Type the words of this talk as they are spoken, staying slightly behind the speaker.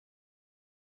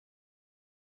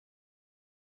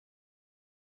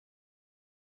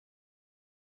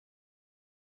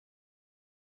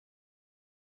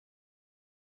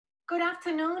Good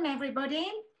afternoon, everybody.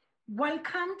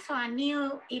 Welcome to a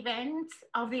new event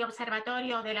of the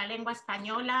Observatorio de la Lengua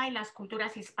Española y las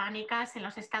Culturas Hispánicas en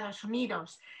los Estados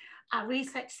Unidos, a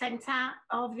research center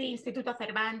of the Instituto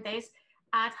Cervantes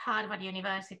at Harvard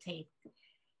University.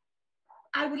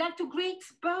 I would like to greet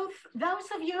both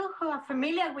those of you who are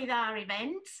familiar with our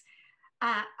events,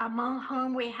 among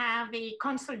whom we have the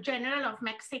Consul General of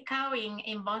Mexico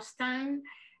in Boston.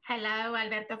 Hello,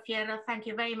 Alberto Fierro. Thank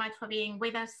you very much for being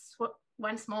with us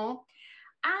once more.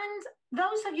 And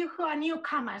those of you who are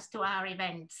newcomers to our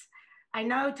events. I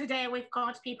know today we've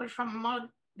got people from all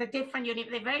the different,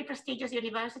 the very prestigious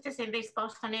universities in this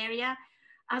Boston area,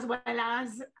 as well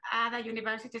as other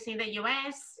universities in the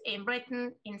US, in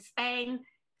Britain, in Spain.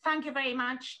 Thank you very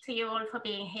much to you all for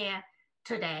being here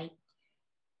today.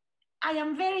 I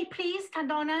am very pleased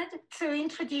and honored to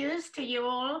introduce to you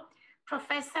all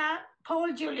Professor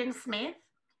Paul Julian Smith,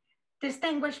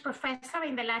 distinguished professor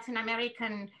in the Latin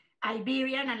American,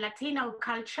 Iberian and Latino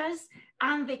cultures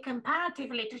and the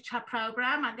comparative literature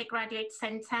program at the Graduate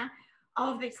Center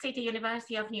of the City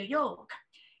University of New York.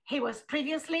 He was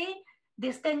previously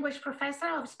distinguished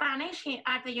professor of Spanish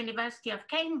at the University of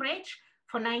Cambridge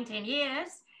for 19 years,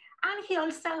 and he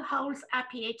also holds a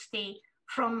PhD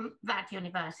from that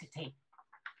university.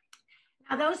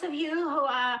 Now, those of you who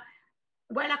are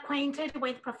well acquainted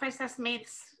with Professor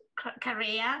Smith's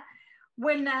career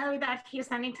will know that he is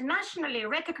an internationally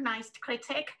recognized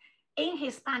critic in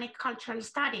Hispanic cultural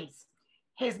studies.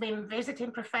 He's been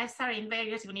visiting professor in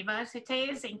various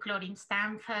universities, including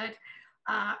Stanford,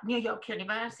 New York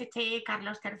University,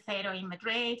 Carlos III in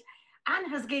Madrid, and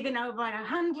has given over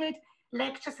 100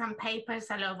 lectures and papers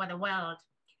all over the world.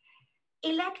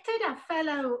 Elected a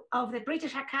fellow of the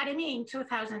British Academy in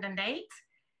 2008,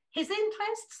 his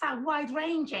interests are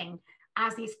wide-ranging,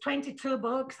 as his 22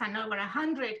 books and over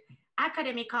 100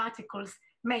 academic articles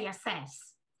may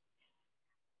assess.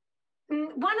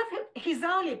 One of his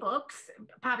early books,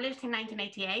 published in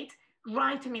 1988,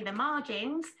 Writing in the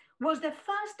Margins, was the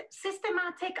first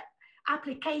systematic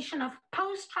application of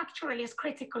post-structuralist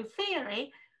critical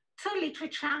theory to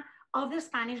literature of the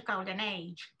Spanish Golden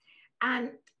Age.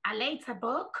 And a later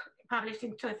book, published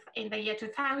in the year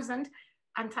 2000,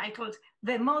 entitled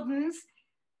The Moderns,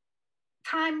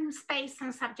 Time, Space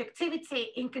and Subjectivity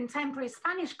in Contemporary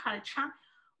Spanish Culture,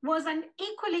 was an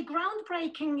equally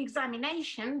groundbreaking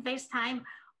examination, this time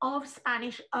of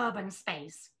Spanish urban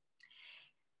space.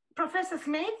 Professor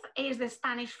Smith is the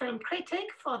Spanish film critic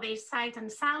for the Sight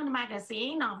and Sound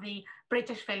magazine of the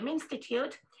British Film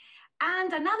Institute,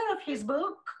 and another of his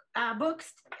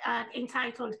books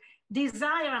entitled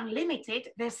Desire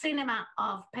Unlimited, the Cinema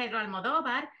of Pedro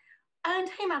Almodóvar, earned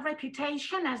him a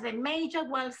reputation as the major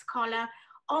world scholar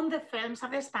on the films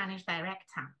of the Spanish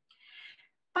director.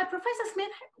 But Professor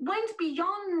Smith went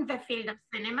beyond the field of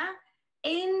cinema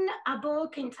in a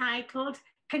book entitled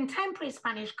Contemporary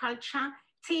Spanish Culture,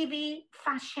 TV,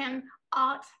 Fashion,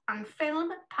 Art and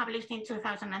Film, published in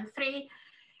 2003,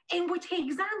 in which he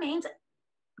examined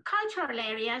cultural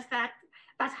areas that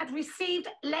had received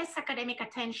less academic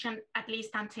attention, at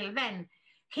least until then.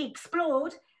 He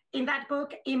explored in that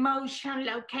book emotion,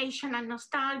 location, and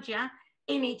nostalgia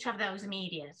in each of those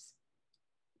medias.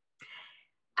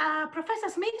 Professor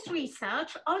Smith's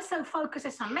research also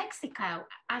focuses on Mexico,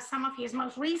 as some of his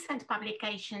most recent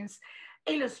publications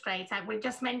illustrate. I will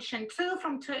just mention two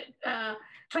from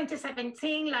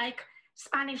 2017, like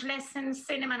Spanish Lessons,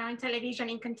 Cinema and Television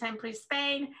in Contemporary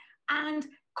Spain, and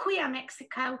Queer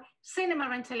Mexico, Cinema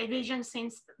and Television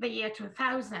since the year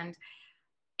 2000.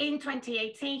 In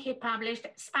 2018, he published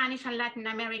Spanish and Latin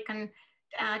American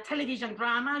television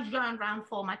drama, genre and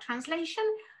format translation,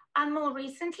 and more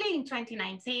recently, in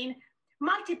 2019,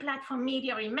 Multiplatform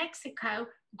Media in Mexico,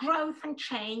 Growth and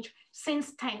Change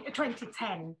since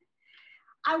 2010.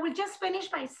 I will just finish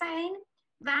by saying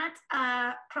that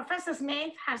Professor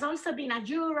Smith has also been a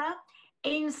juror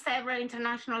in several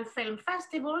international film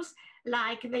festivals,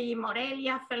 like the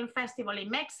Morelia Film Festival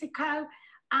in Mexico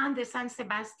and the San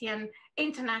Sebastian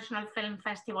International Film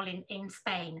Festival in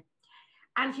Spain.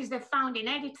 And he's the founding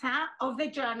editor of the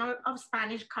Journal of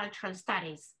Spanish Cultural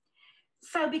Studies.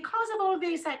 So because of all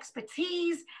this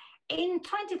expertise, in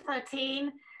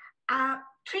 2013, a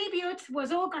tribute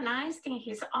was organized in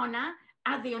his honor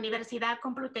at the Universidad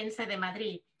Complutense de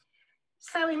Madrid.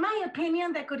 So in my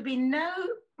opinion, there could be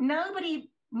nobody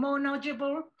more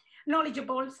knowledgeable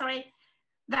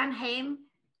than him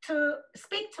to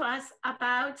speak to us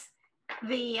about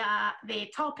the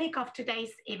topic of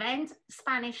today's event,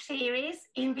 Spanish series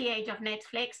in the age of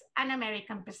Netflix, an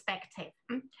American perspective.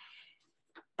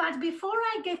 But before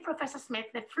I give Professor Smith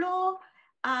the floor,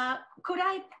 Could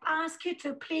I ask you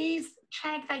to please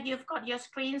check that you've got your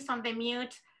screens on the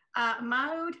mute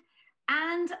mode?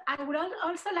 And I would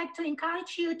also like to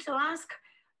encourage you to ask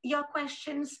your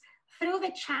questions through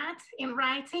the chat in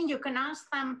writing. You can ask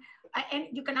them, and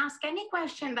you can ask any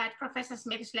question that Professor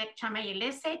Smith's lecture may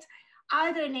elicit,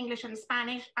 either in English and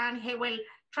Spanish, and he will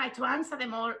try to answer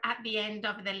them all at the end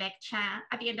of the lecture,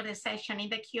 at the end of the session, in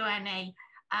the Q&A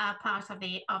part of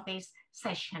this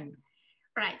session.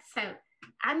 Right, so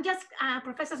I'm just,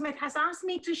 Professor Smith has asked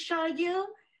me to show you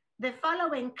the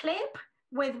following clip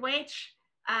with which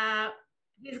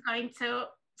he's going to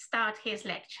start his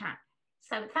lecture.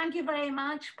 So thank you very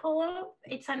much, Paul.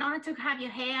 It's an honor to have you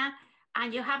here,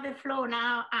 and you have the floor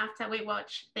now after we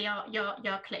watch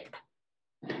your clip.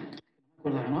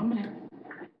 ¿Recuerda el nombre?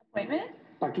 Appointment?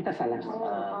 Paquita Salas.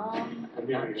 No.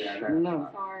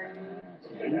 Sorry.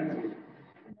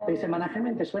 ¿Te dice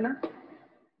management? ¿Te suena?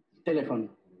 Teléfono.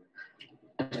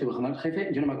 Estoy buscando al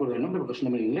jefe, yo no me acuerdo el nombre porque es un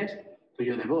nombre en inglés. Soy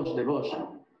yo de vos.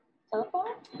 Telephone?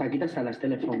 Paquita Salas,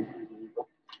 teléfono.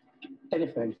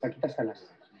 Teléfono, Paquita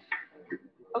Salas.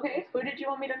 Okay, who did you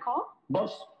want me to call?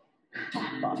 Vos.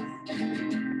 Boss.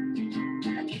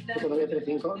 Cuando voy a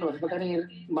 3-5, no me hace falta ir,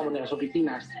 vamos, de las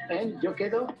oficinas. Yo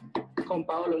quedo con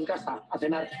Paolo en casa a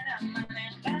cenar.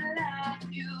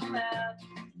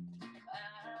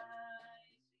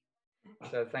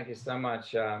 So thank you so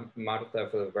much, Marta,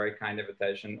 for the very kind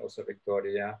invitation, also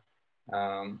Victoria.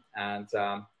 So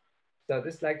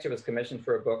this lecture was commissioned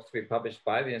for a book to be published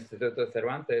by the Instituto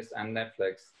Cervantes and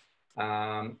Netflix.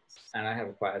 And I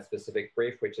have quite a specific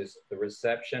brief, which is the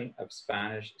reception of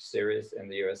Spanish series in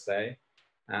the USA,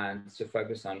 and to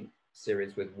focus on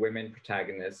series with women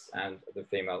protagonists and the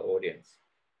female audience.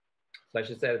 So I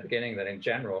should say at the beginning that in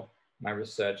general, my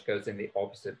research goes in the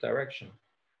opposite direction.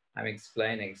 I'm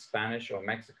explaining Spanish or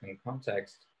Mexican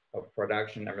context of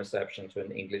production and reception to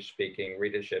an English-speaking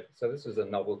readership. So this was a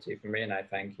novelty for me, and I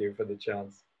thank you for the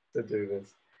chance to do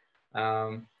this.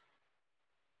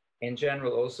 In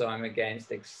general, also, I'm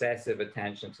against excessive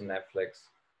attention to Netflix,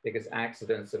 because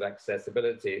accidents of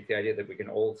accessibility, the idea that we can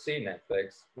all see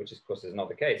Netflix, which of course is not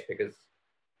the case, because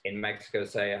in Mexico,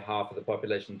 say, half of the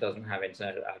population doesn't have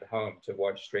internet at home to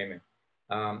watch streaming.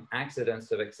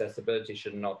 Accidents of accessibility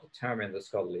should not determine the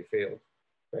scholarly field.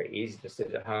 Very easy to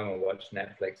sit at home and watch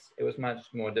Netflix. It was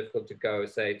much more difficult to go,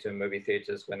 say, to movie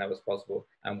theaters when that was possible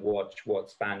and watch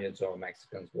what Spaniards or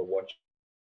Mexicans were watching.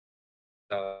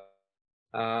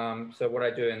 So what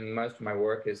I do in most of my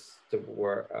work is to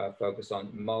focus on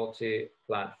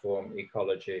multi-platform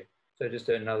ecology. So just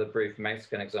another brief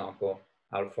Mexican example,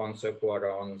 Alfonso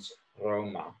Cuarón's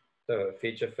Roma. So a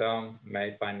feature film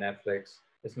made by Netflix.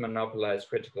 It's monopolized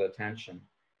critical attention.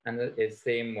 And its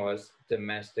theme was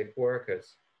domestic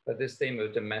workers. But this theme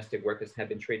of domestic workers had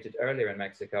been treated earlier in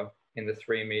Mexico in the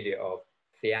three media of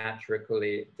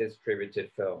theatrically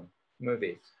distributed film,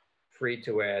 movies,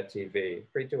 free-to-air TV.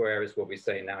 Free-to-air is what we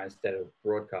say now instead of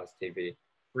broadcast TV,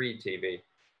 free TV,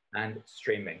 and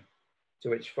streaming, to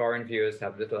which foreign viewers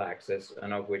have little access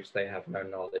and of which they have no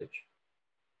knowledge.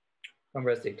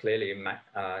 Conversely, clearly,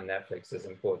 Netflix is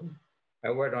important.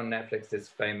 A word on Netflix is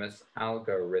famous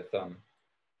algorithm.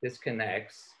 This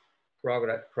connects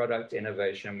product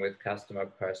innovation with customer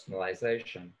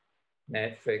personalization.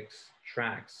 Netflix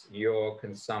tracks your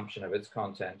consumption of its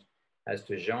content as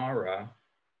to genre.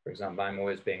 For example, I'm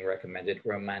always being recommended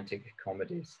romantic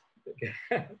comedies.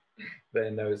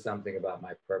 They know something about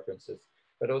my preferences,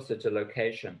 but also to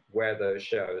location, where those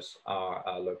shows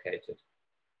are located.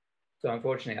 So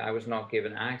unfortunately, I was not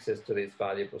given access to these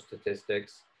valuable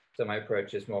statistics. So my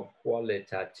approach is more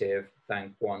qualitative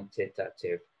than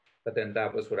quantitative. But then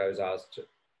that was what I was asked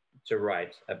to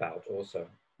write about also.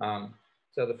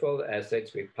 So the full essay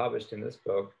to be published in this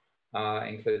book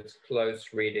includes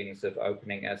close readings of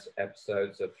opening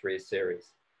episodes of 3 series.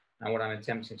 And what I'm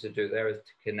attempting to do there is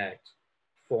to connect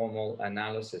formal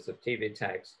analysis of TV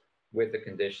text with the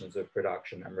conditions of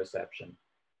production and reception.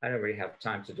 I don't really have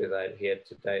time to do that here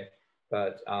today,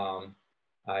 but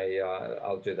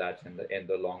I'll do that in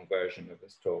the long version of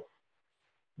this talk.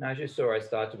 Now, as you saw, I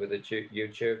started with a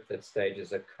YouTube that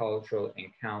stages a cultural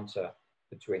encounter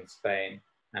between Spain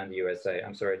and the USA.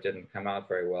 I'm sorry it didn't come out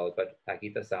very well, but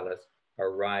Paquita Salas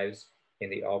arrives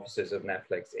in the offices of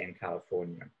Netflix in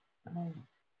California. And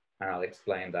I'll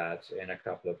explain that in a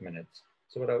couple of minutes.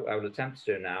 So what I will attempt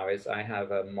to do now is I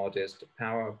have a modest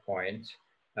PowerPoint,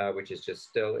 which is just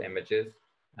still images.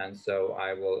 And so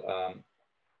I will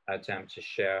attempt to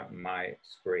share my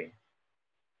screen.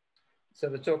 So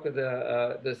the talk of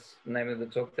this name of the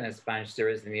talk then is Spanish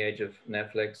series in the age of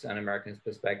Netflix, an American's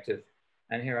perspective.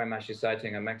 And here I'm actually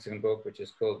citing a Mexican book, which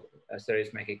is called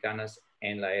Series Mexicanas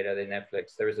en la Era de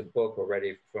Netflix. There is a book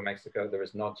already for Mexico. There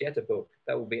is not yet a book.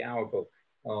 That will be our book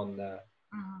on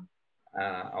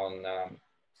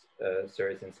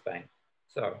series in Spain.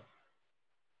 So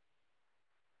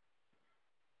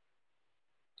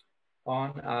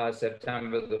on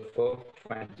September the 4th,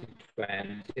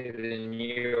 2020, the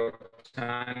New York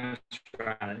Times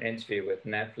ran an interview with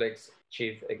Netflix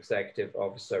Chief Executive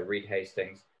Officer Reed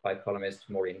Hastings by columnist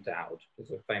Maureen Dowd, who's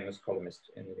a famous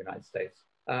columnist in the United States.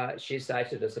 She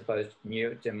cited a supposed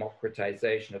new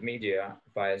democratization of media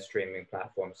via streaming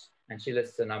platforms, and she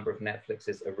lists a number of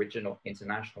Netflix's original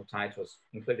international titles,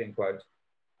 including, quote,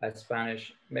 a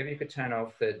Spanish, maybe you could turn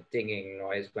off the dinging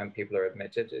noise when people are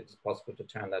admitted. It's possible to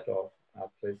turn that off,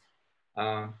 please.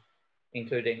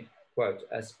 Including, quote,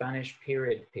 a Spanish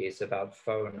period piece about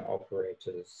phone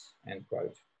operators, end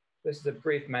quote. This is a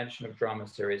brief mention of drama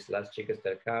series Las Chicas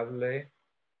del Cable,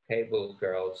 Cable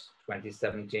Girls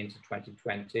 2017 to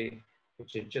 2020,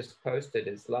 which had just posted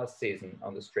its last season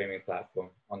on the streaming platform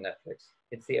on Netflix.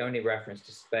 It's the only reference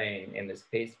to Spain in this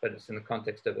piece, but it's in the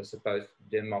context of a supposed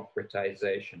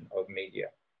democratization of media.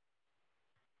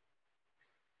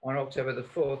 On October the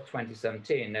 4th,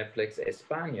 2017, Netflix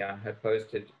España had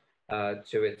posted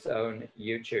to its own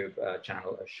YouTube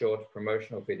channel a short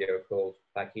promotional video called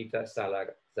Paquita Salas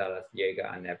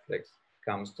llega a Netflix,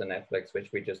 comes to Netflix,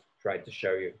 which we just tried to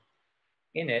show you.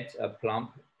 In it, a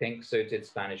plump, pink-suited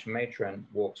Spanish matron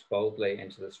walks boldly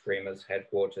into the streamer's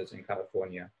headquarters in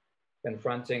California.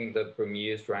 Confronting the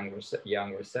bemused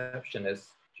young receptionist,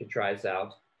 she tries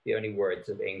out the only words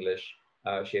of English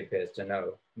she appears to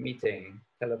know: meeting,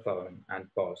 telephone,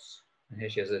 and boss. And here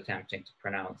she is attempting to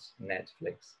pronounce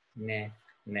Netflix.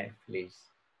 Netflix.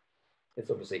 It's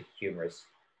obviously humorous.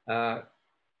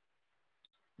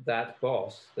 That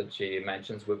boss that she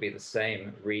mentions would be the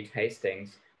same Reed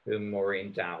Hastings whom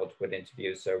Maureen Dowd would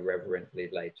interview so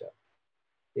reverently later.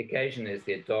 The occasion is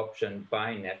the adoption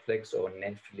by Netflix, or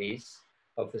Netflix,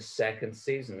 of the second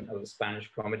season of the Spanish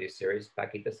comedy series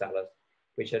Paquita Salas,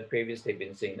 which had previously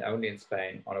been seen only in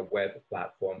Spain on a web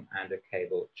platform and a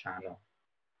cable channel.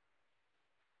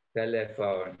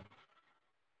 Telephone.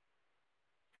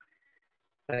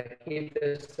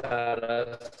 Paquita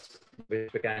Salas,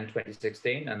 which began in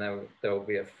 2016, and there will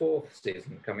be a fourth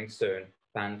season coming soon,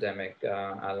 pandemic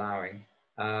allowing,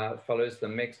 follows the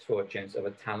mixed fortunes of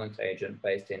a talent agent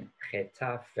based in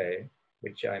Getafe,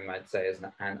 which I might say is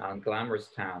an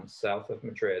unglamorous town south of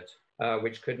Madrid,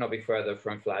 which could not be further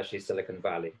from flashy Silicon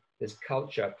Valley. This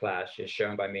culture clash is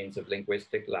shown by means of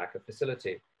linguistic lack of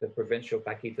facility, the provincial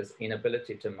Paquita's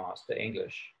inability to master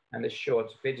English. And this short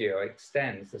video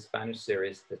extends the Spanish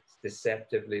series'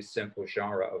 deceptively simple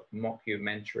genre of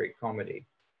mockumentary comedy,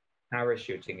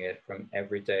 parachuting it from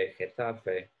everyday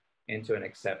Getafe into an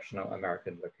exceptional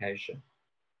American location.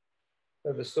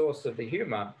 So the source of the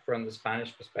humor from the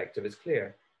Spanish perspective is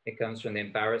clear. It comes from the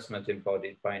embarrassment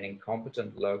embodied by an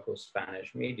incompetent local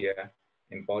Spanish media,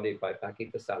 embodied by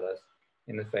Paquita Salas,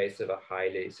 in the face of a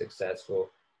highly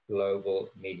successful global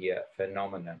media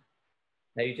phenomenon.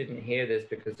 Now, you didn't hear this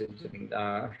because it didn't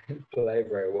play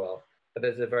very well, but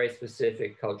there's a very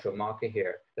specific cultural marker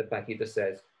here that Paquita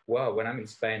says, well, when I'm in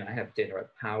Spain, I have dinner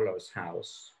at Paulo's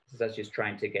house. This is as she's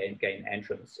trying to gain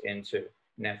entrance into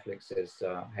Netflix's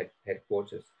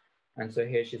headquarters. And so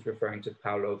here she's referring to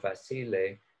Paulo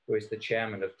Basile, who is the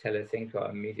chairman of Telecinco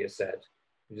and Mediaset,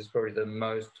 which is probably the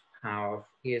most powerful,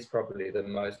 he is probably the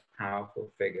most powerful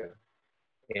figure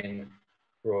in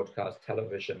broadcast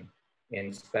television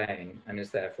in Spain, and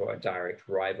is therefore a direct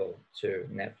rival to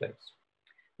Netflix.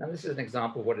 Now, this is an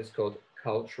example of what is called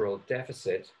cultural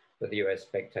deficit for the US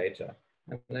spectator.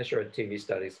 Unless you're a TV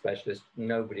studies specialist,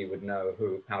 nobody would know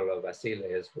who Paulo Basile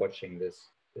is watching this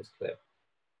clip.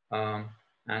 And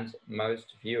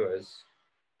most viewers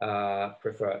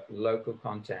prefer local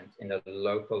content in a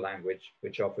local language,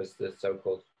 which offers the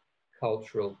so-called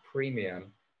cultural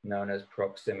premium known as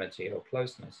proximity or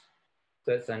closeness.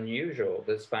 So it's unusual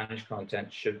that Spanish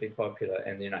content should be popular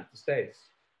in the United States.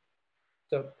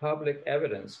 So public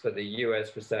evidence for the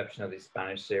US reception of the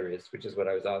Spanish series, which is what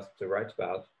I was asked to write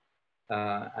about,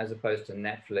 as opposed to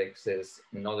Netflix's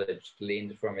knowledge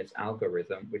gleaned from its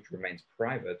algorithm, which remains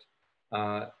private,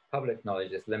 public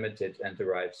knowledge is limited and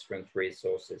derives from three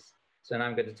sources. So now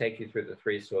I'm going to take you through the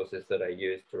three sources that I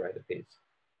used to write the piece.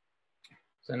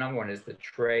 So number one is the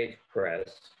trade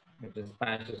press, which in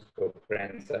Spanish is called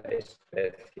prensa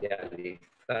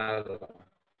especializada,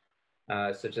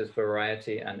 such as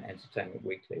Variety and Entertainment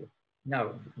Weekly.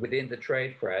 Now, within the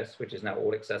trade press, which is now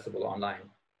all accessible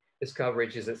online, This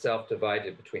coverage is itself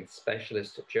divided between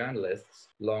specialist journalists,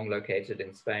 long located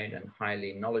in Spain and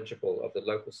highly knowledgeable of the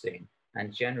local scene,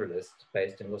 and generalists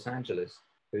based in Los Angeles,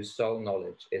 whose sole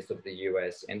knowledge is of the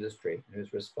US industry, and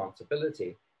whose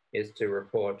responsibility is to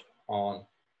report on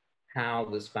how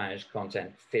the Spanish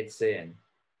content fits in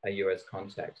a US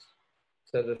context.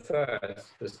 So the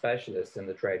first, the specialists in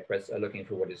the trade press, are looking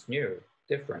for what is new,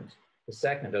 different. The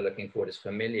second are looking for what is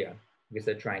familiar, because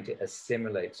they're trying to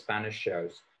assimilate Spanish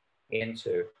shows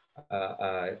into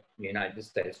a United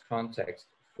States context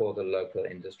for the local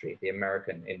industry, the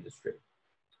American industry.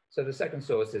 So the second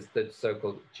source is the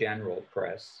so-called general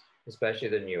press, especially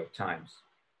the New York Times.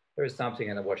 There is something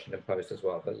in the Washington Post as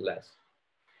well, but less.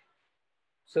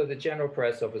 So the general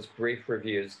press offers brief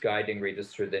reviews guiding readers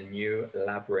through the new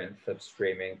labyrinth of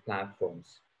streaming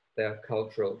platforms. They are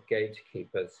cultural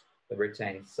gatekeepers that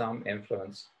retain some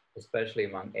influence, especially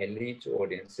among elite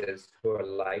audiences who are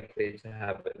likely to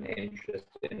have an interest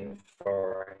in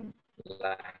foreign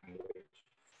language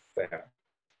fare.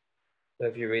 So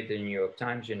if you read the New York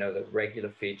Times, you know that regular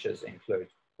features include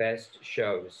best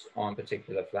shows on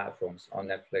particular platforms, on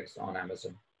Netflix, on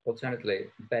Amazon. Alternatively,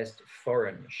 best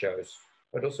foreign shows.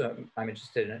 But also, I'm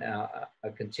interested in a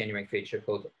continuing feature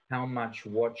called How Much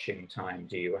Watching Time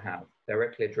Do You Have?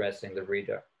 Directly addressing the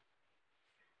reader.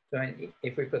 So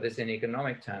if we put this in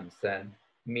economic terms, then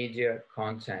media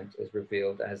content is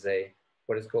revealed as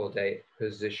what is called a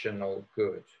positional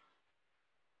good.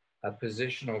 A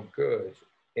positional good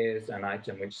is an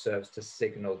item which serves to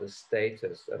signal the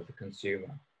status of the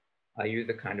consumer. Are you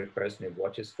the kind of person who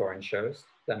watches foreign shows?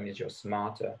 That means you're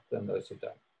smarter than those who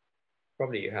don't.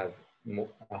 Probably you have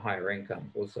a higher income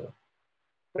also.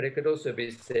 But it could also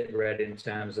be read in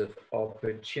terms of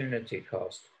opportunity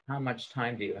cost. How much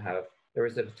time do you have? There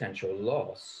is a potential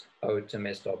loss owed to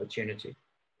missed opportunity.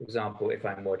 For example, if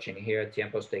I'm watching here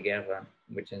Tiempos de Guerra,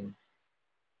 which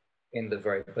in the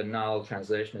very banal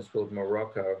translation is called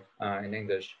Morocco in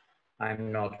English,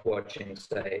 I'm not watching,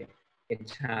 say,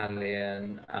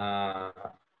 Italian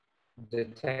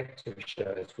detective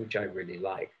shows, which I really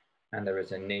like. And there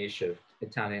is a niche of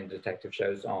Italian detective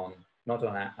shows not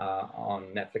on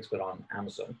Netflix, but on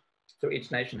Amazon. So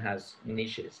each nation has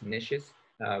niches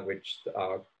which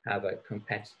have a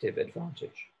competitive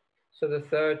advantage. So the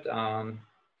third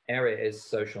area is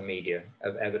social media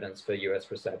of evidence for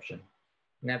US reception.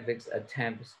 Netflix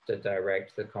attempts to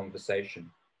direct the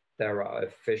conversation. There are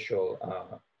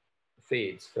official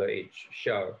feeds for each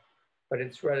show, but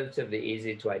it's relatively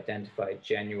easy to identify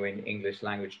genuine English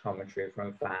language commentary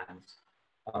from fans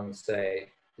on, say,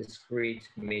 discrete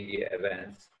media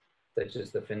events, such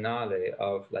as the finale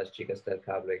of Las Chicas del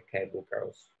Cable, Cable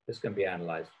Girls. This can be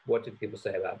analyzed. What did people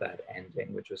say about that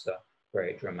ending, which was a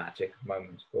very dramatic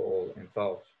moment for all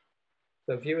involved?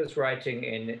 So viewers writing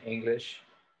in English,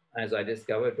 as I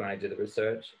discovered when I did the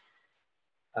research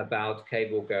about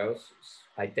Cable Girls,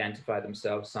 identify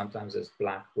themselves sometimes as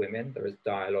Black women. There is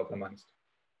dialogue amongst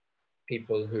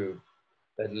people who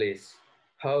at least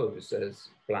pose as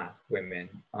Black women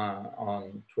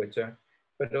on Twitter,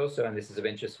 but also, and this is of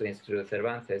interest for the Instituto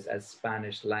Cervantes, as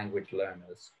Spanish language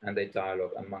learners, and they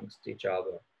dialogue amongst each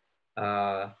other.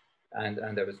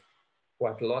 And there was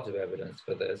quite a lot of evidence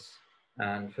for this.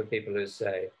 And for people who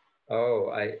say,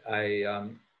 oh,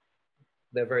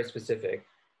 they're very specific.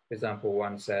 For example,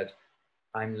 one said,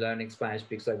 I'm learning Spanish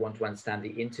because I want to understand the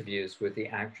interviews with the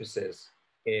actresses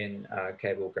in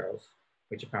Cable Girls,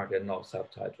 which apparently are not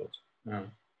subtitled.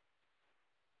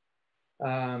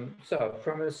 So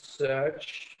from a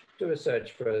search, do a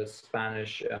search for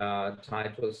Spanish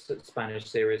titles, Spanish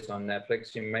series on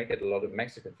Netflix. You may get a lot of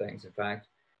Mexican things, in fact.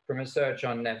 From a search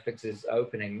on Netflix's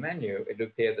opening menu, it would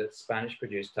appear that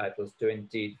Spanish-produced titles do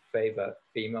indeed favor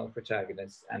female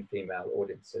protagonists and female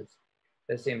audiences.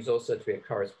 There seems also to be a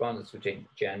correspondence between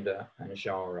gender and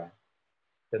genre.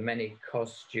 The many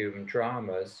costume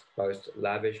dramas boast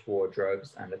lavish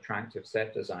wardrobes and attractive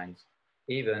set designs.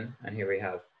 Even, and here we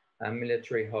have, a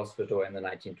military hospital in the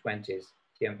 1920s,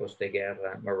 Tiempos de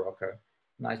Guerra, Morocco.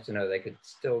 Nice to know they could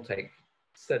still take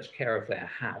such care of their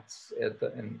hats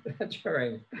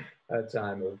during a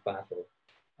time of battle.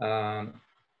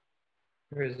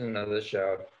 Here's another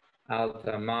show,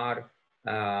 Alta Mar,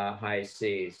 High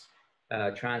Seas,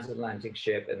 transatlantic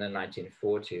ship in the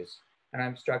 1940s. And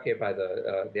I'm struck here by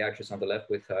the actress on the left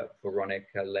with her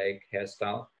Veronica Lake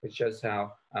hairstyle, which shows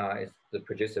how the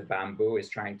producer Bamboo is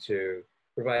trying to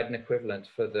provide an equivalent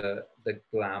for the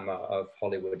glamour of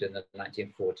Hollywood in the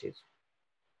 1940s.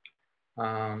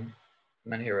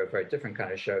 And here a very different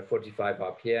kind of show, 45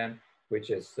 RPM,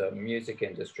 which is the music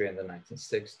industry in the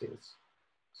 1960s.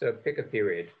 So pick a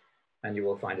period and you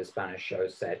will find a Spanish show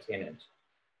set in it.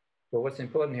 But what's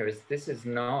important here is this is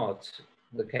not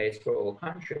the case for all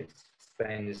countries.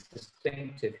 Spain is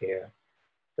distinctive here.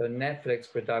 So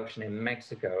Netflix production in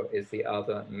Mexico is the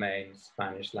other main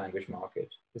Spanish language market.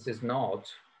 This is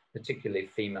not particularly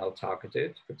female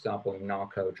targeted. For example,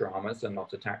 narco dramas are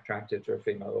not attractive to a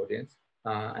female audience.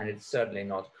 And it's certainly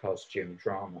not costume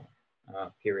drama,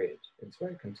 period. It's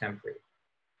very contemporary.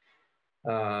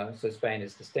 So Spain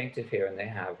is distinctive here, and they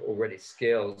have already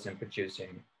skills in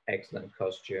producing excellent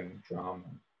costume drama.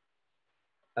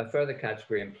 A further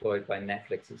category employed by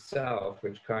Netflix itself,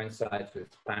 which coincides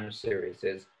with Spanish series,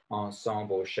 is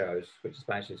ensemble shows, which in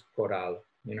Spanish is choral,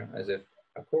 you know, as if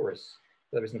a chorus.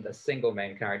 There isn't a single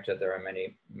main character, there are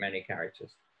many, many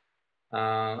characters.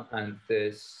 And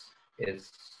this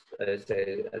is, as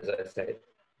I say,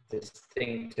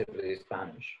 distinctively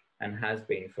Spanish and has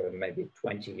been for maybe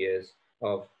 20 years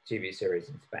of TV series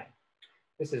in Spain.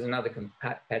 This is another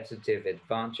competitive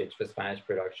advantage for Spanish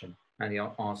production, and the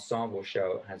ensemble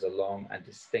show has a long and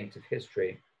distinctive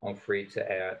history on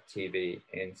free-to-air TV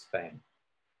in Spain.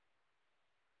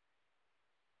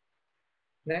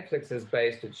 Netflix has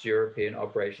based its European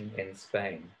operation in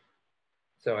Spain.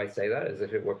 So I say that as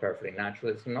if it were perfectly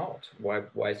natural. It's not.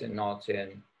 Why is it not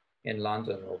in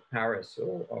London or Paris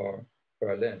or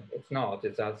Berlin? It's not.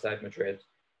 It's outside Madrid.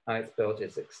 It's built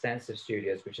its extensive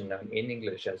studios, which are known in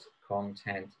English as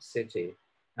Content City,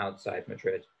 outside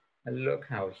Madrid. And look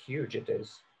how huge it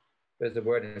is. There's a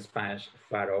word in Spanish,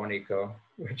 faraónico,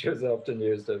 which was often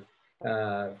used of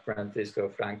Francisco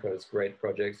Franco's great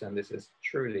projects, and this is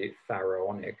truly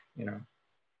pharaonic. You know,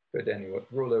 could any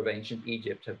ruler of ancient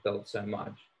Egypt have built so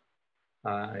much?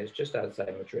 It's just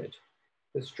outside Madrid.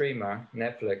 The streamer,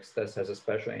 Netflix, thus has a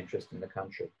special interest in the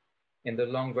country. In the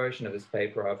long version of this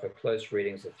paper, I offer close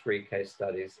readings of 3 case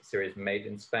studies, series made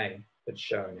in Spain, but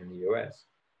shown in the US.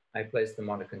 I place them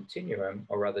on a continuum,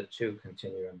 or rather 2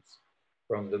 continuums,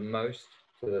 from the most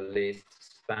to the least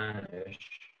Spanish.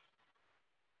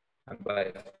 And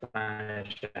by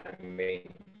Spanish, I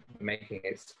mean making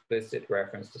explicit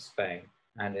reference to Spain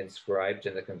and inscribed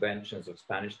in the conventions of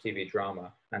Spanish TV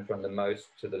drama, and from the most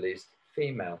to the least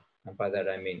female. And by that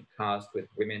I mean cast with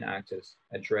women actors,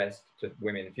 addressed to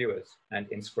women viewers, and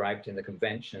inscribed in the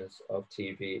conventions of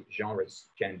TV genres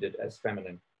gendered as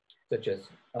feminine, such as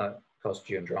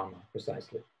costume drama,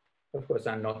 precisely. Of course,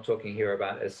 I'm not talking here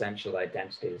about essential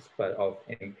identities, but of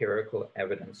empirical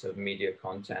evidence of media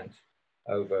content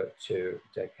over 2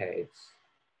 decades.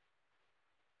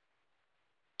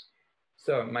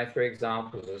 So my 3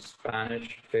 examples of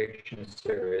Spanish fiction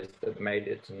series that made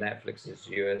it to Netflix's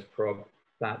US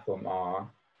platform are,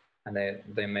 and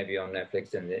they may be on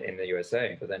Netflix in the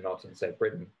USA, but they're not in, say,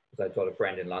 Britain. Because I told a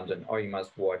friend in London, oh, you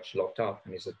must watch Locked Up.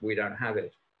 And he said, we don't have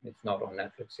it. It's not on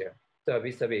Netflix here. So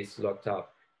vis-a-vis Locked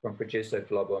Up, from producer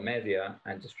Globo Media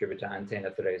and distributor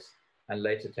Antena 3, and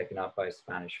later taken up by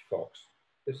Spanish Fox.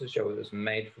 This is a show that was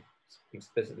made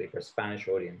explicitly for a Spanish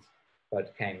audience,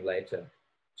 but came later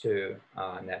to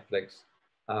Netflix.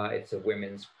 It's a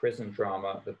women's prison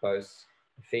drama that boasts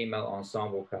a female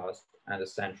ensemble cast and a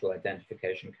central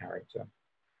identification character,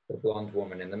 the blonde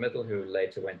woman in the middle who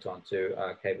later went on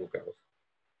to Cable Girls.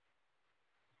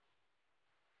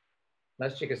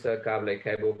 Las Chicas del Cable,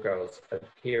 Cable Girls, a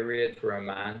period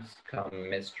romance come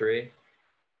mystery,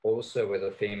 also with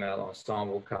a female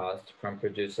ensemble cast from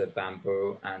producer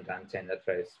Bamboo and Antena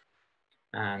 3.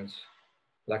 And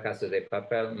La Casa de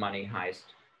Papel, Money Heist.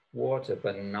 What a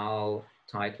banal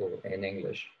title in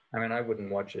English. I mean, I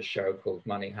wouldn't watch a show called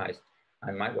Money Heist. I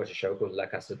might watch a show called La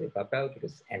Casa de Papel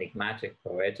because it's enigmatic,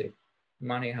 poetic.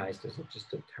 Money Heist is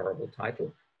just a terrible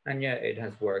title. And yet it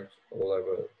has worked all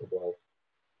over the world.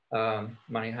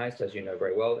 Money Heist, as you know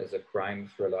very well, is a crime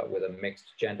thriller with a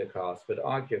mixed gender cast, but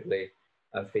arguably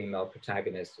a female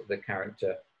protagonist, the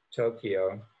character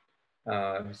Tokyo,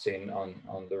 seen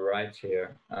on the right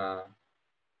here,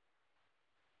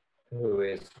 who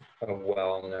is a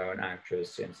well-known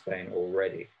actress in Spain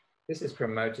already. This is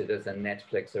promoted as a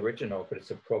Netflix original, but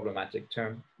it's a problematic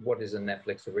term. What is a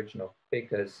Netflix original?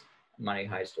 Because Money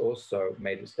Heist also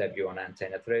made its debut on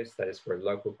Antena 3, that is for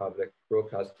local public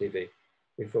broadcast TV,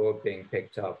 before being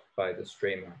picked up by the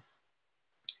streamer.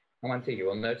 And one thing you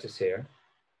will notice here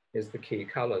is the key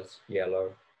colors: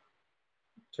 yellow,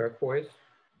 turquoise,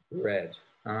 red.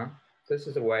 This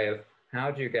is a way of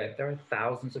how do you get, there are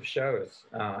thousands of shows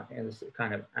in this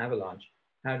kind of avalanche.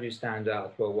 How do you stand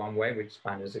out? Well, one way which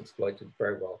Spanish exploited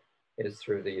very well is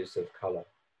through the use of color.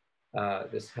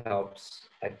 This helps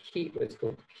it's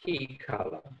called key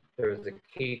color. There is a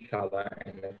key color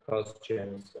in the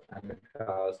costumes and the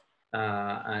cast,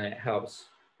 and it helps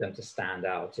them to stand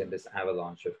out in this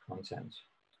avalanche of content.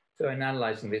 So in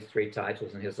analyzing these three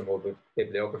titles, and here's some more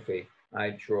bibliography,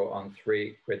 I draw on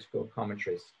three critical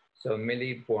commentaries. So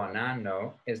Mili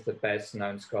Buonanno is the best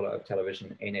known scholar of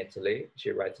television in Italy. She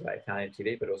writes about Italian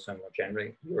TV, but also more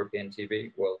generally, European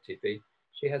TV, world TV.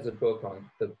 She has a book on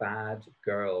the bad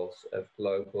girls of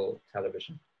global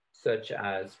television, such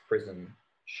as prison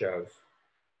shows.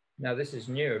 Now, this is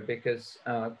new because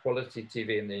quality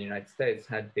TV in the United States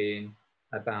had been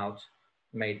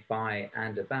made by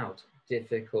and about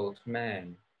difficult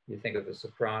men. You think of The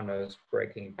Sopranos,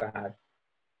 Breaking Bad,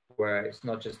 where it's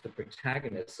not just the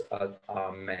protagonists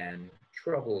are men,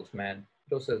 troubled men,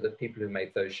 but also the people who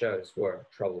made those shows were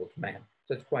troubled men.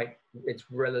 So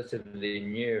it's relatively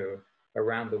new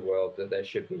around the world that there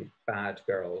should be bad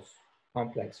girls,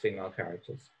 complex female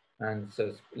characters. And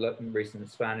so recent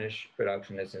Spanish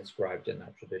production is inscribed in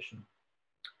that tradition.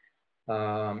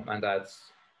 And that's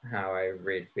how I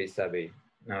read Vis-a-vis,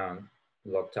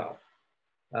 Locked Up.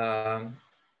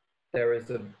 There is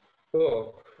a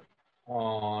book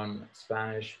on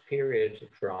Spanish period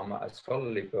drama, a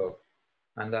scholarly book,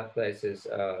 and that places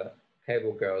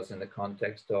Cable Girls in the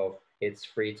context of its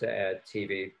free-to-air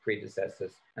TV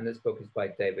predecessors. And this book is by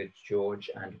David George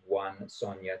and Juan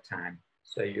Sonia Tang.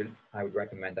 So I would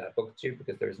recommend that book too,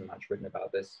 because there isn't much written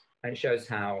about this. And it shows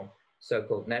how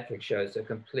so-called Netflix shows are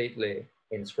completely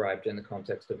inscribed in the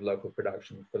context of local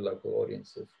production for local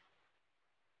audiences.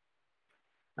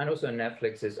 And also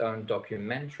Netflix's own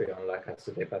documentary on La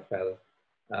Casa de Papel,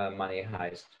 Money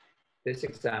Heist. This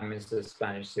examines the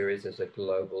Spanish series as a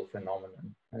global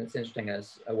phenomenon. And it's interesting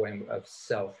as a way of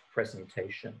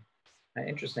self-presentation. And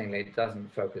interestingly, it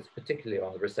doesn't focus particularly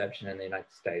on the reception in the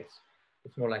United States.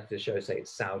 It's more likely to show, say,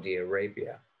 Saudi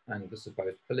Arabia and the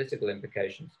supposed political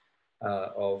implications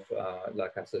of La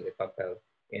Casa de Papel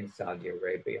in Saudi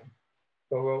Arabia.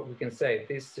 But what we can say,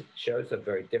 these shows are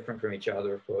very different from each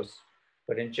other, of course,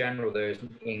 but in general, there's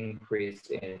an increase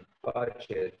in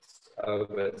budgets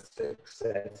over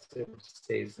successive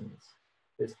seasons.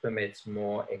 This permits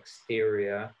more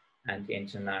exterior and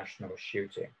international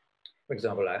shooting. For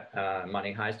example,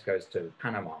 Money Heist goes to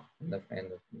Panama in the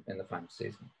final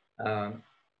season.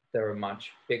 There are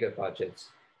much bigger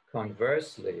budgets.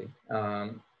 Conversely,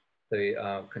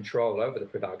 the control over the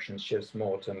production shifts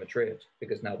more to Madrid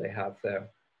because now they have their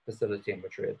facility in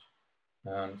Madrid.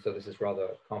 So this is rather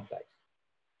complex.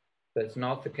 But it's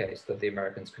not the case that the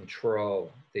Americans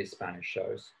control these Spanish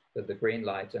shows, that the green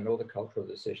light and all the cultural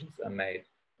decisions are made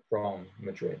from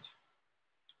Madrid,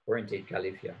 or indeed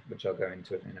Galicia, which I'll go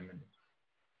into in a minute.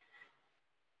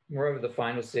 Moreover, the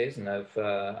final season of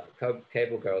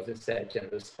Cable Girls is set in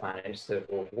the Spanish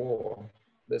Civil War.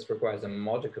 This requires a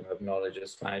modicum of knowledge of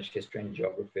Spanish history and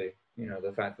geography, you know,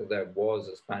 the fact that there was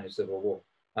a Spanish Civil War.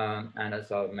 And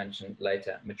as I'll mention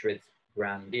later, Madrid's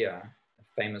Gran Via,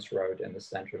 a famous road in the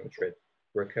center of Madrid,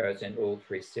 recurs in all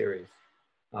three series.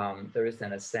 There is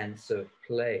then a sense of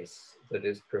place that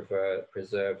is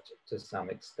preserved to some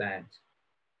extent.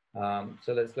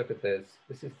 So let's look at this.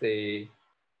 This is the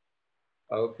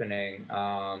opening.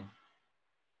 Oh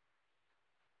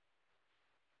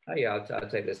yeah, I'll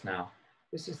take this now.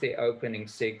 This is the opening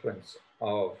sequence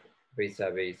of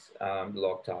Vis-a-Vis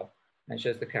Locked Up, and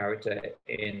shows the character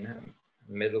in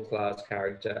middle-class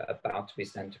character about to be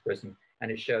sent to prison. And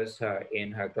it shows her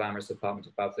in her glamorous apartment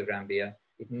above the Gran Via.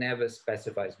 It never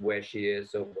specifies where she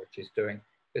is or what she's doing,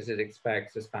 because it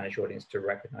expects the Spanish audience to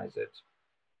recognize it.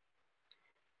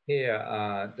 Here,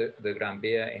 the Gran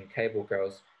Via in Cable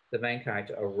Girls, the main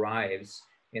character arrives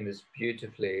in this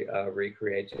beautifully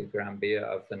recreated Gran Via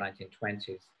of the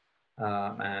 1920s.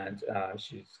 And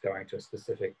she's going to a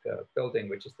specific building,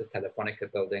 which is the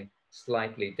Telefonica building,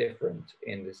 slightly different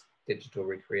in this digital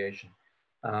recreation.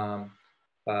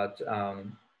 But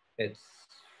it's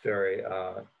very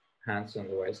handsome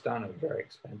the way it's done and very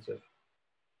expensive.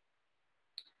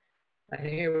 And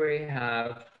here we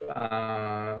have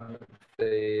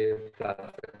the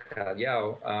Plaza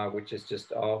Callao, which is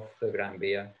just off the Gran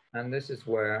Via. And this is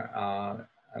where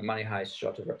Money Heist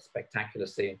shot a spectacular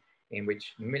scene in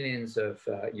which millions of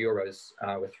euros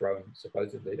were thrown,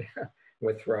 supposedly,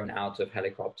 were thrown out of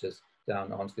helicopters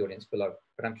down onto the audience below.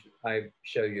 But I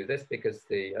show you this because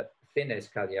the Cines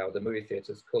Callao, the movie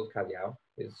theaters called Callao,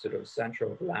 is sort of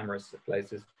central, glamorous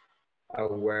places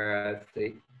where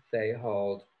they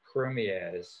hold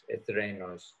premieres,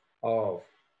 estrenos, of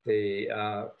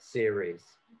the series,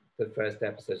 the first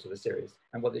episodes of the series.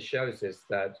 And what this shows is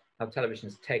that how television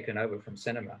has taken over from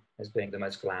cinema as being the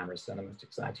most glamorous and the most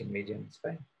exciting medium in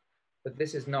Spain. But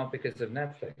this is not because of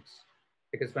Netflix.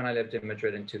 Because when I lived in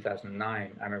Madrid in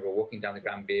 2009, I remember walking down the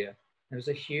Gran Via. There was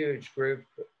a huge group,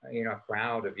 you know, a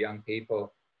crowd of young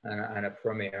people and a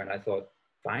premiere. And I thought,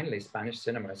 finally Spanish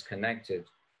cinema is connected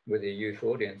with a youth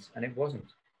audience, and it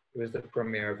wasn't. It was the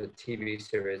premiere of a TV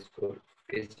series called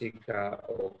Física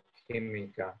o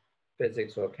Química,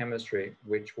 Physics or Chemistry,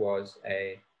 which was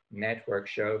a network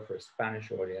show for a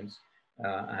Spanish audience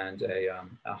and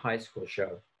a high school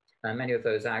show. And many of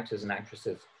those actors and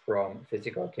actresses from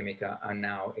Física o Química are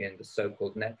now in the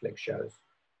so-called Netflix shows.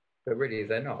 But really,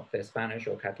 they're not. They're Spanish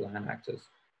or Catalan actors,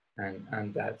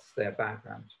 and that's their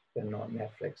background. They're not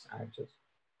Netflix actors.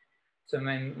 So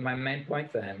my main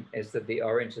point then is that the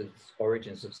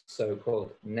origins of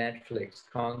so-called Netflix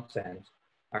content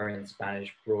are in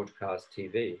Spanish broadcast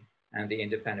TV and the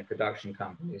independent production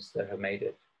companies that have made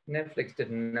it. Netflix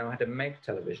didn't know how to make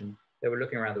television. They were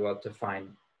looking around the world to find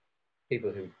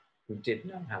people who did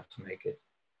know how to make it.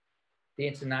 The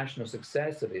international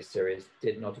success of these series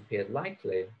did not appear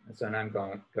likely, and so now I'm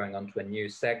going on to a new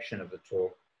section of the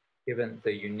talk, given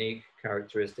the unique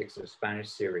characteristics of Spanish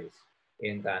series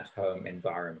in that home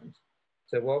environment.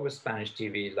 So what was Spanish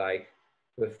TV like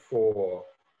before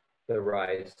the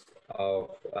rise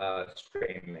of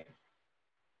streaming?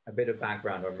 A bit of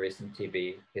background on recent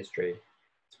TV history.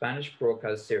 Spanish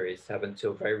broadcast series have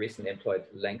until very recently employed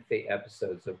lengthy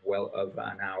episodes of well over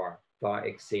an hour, far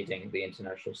exceeding the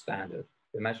international standard.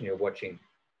 Imagine you're watching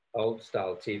old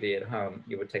style TV at home,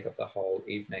 you would take up the whole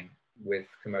evening with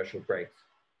commercial breaks.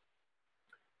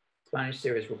 Spanish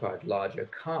series required larger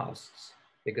casts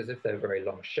because if they're very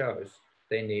long shows,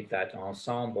 they need that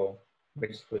ensemble,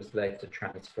 which was later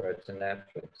transferred to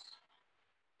Netflix.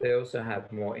 They also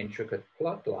have more intricate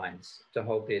plot lines to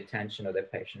hold the attention of their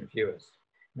patient viewers.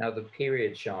 Now, the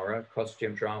period genre,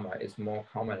 costume drama, is more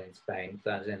common in Spain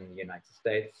than in the United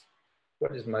States.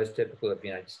 What is most typical of the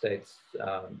United States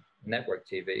network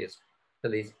TV is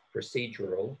police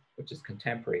procedural, which is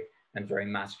contemporary and very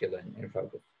masculine in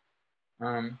focus.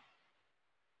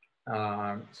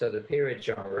 So the period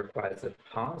genre requires a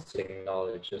passing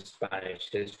knowledge of Spanish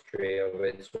history of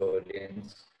its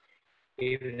audience,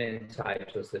 even in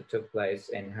titles that took place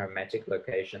in hermetic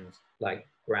locations like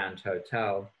Grand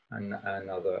Hotel and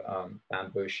another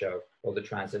bamboo show, or the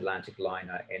transatlantic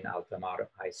liner in alta mar,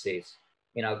 high seas.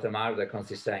 In alta mar, they're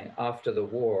constantly saying, after the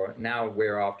war, now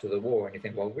we're after the war. And you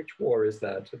think, well, which war is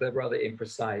that? They're rather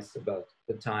imprecise about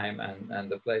the time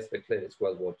and the place, but clearly it's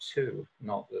World War II,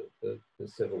 not the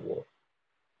Civil War.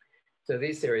 So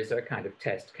these series are a kind of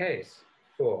test case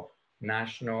for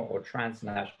national or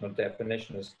transnational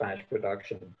definition of Spanish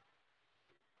production,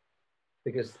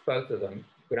 because both of them,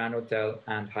 Gran Hotel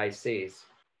and High Seas,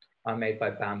 are made by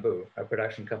Bamboo, a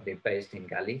production company based in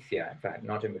Galicia, in fact,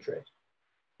 not in Madrid.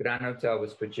 Gran Hotel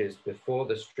was produced before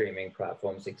the streaming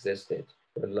platforms existed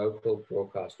for a local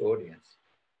broadcast audience.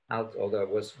 Although it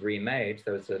was remade,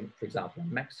 there was, for example,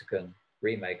 a Mexican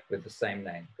remake with the same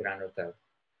name, Gran Hotel.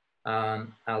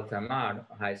 Alta Mar,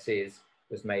 High Seas,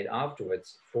 was made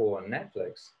afterwards for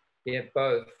Netflix, yet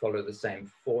both follow the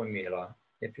same formula.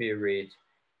 If you read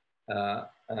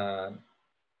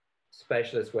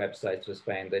specialist websites for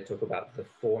Spain, they talk about the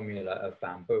formula of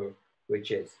Bamboo,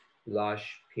 which is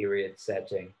lush period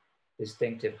setting,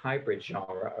 distinctive hybrid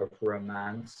genre of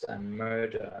romance and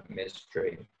murder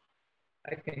mystery.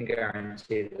 I can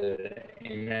guarantee that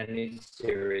in any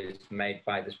series made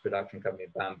by this production company,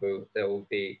 Bamboo, there will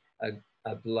be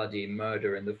a bloody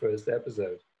murder in the first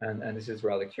episode. And this is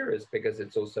rather curious because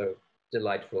it's also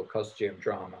delightful costume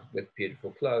drama with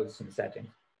beautiful clothes and settings.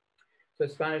 So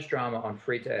Spanish drama on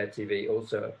free-to-air TV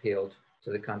also appealed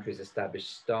to the country's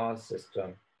established star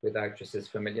system with actresses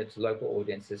familiar to local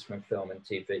audiences from film and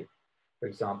TV. For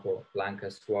example,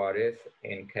 Blanca Suarez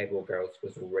in Cable Girls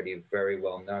was already very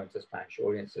well known to Spanish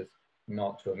audiences,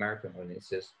 not to American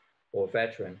audiences, or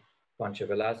veteran Concha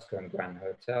Velasco in Grand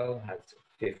Hotel has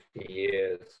 50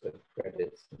 years of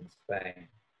credits in Spain.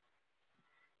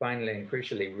 Finally, and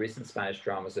crucially, recent Spanish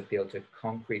dramas appeal to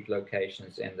concrete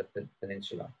locations in the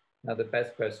peninsula. Now, the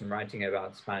best person writing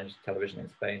about Spanish television in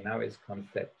Spain now is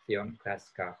Concepción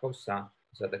Cascajosa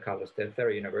at the Carlos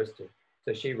III University.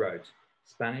 So she wrote,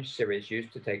 Spanish series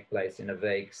used to take place in a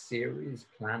vague series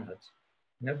planet.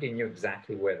 Nobody knew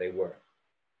exactly where they were.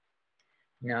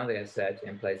 Now they are set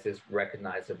in places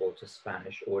recognizable to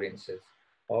Spanish audiences,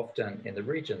 often in the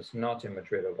regions, not in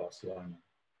Madrid or Barcelona.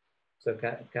 So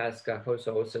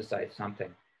Cascajosa also cites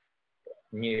something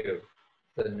new,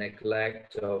 the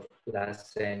neglect of La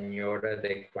Señora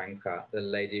de Cuenca, the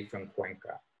lady from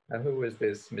Cuenca. Now, who was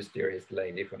this mysterious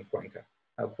lady from Cuenca?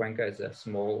 Cuenca is a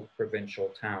small provincial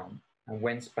town. And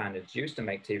when Spaniards used to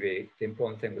make TV, the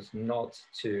important thing was not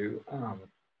to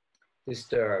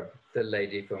disturb the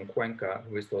lady from Cuenca,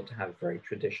 who was thought to have very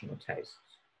traditional tastes.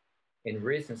 In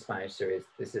recent Spanish series,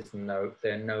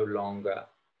 they're no longer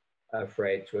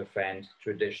afraid to offend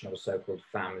traditional so-called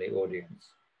family audience.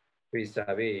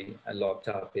 Vis-a-vis Locked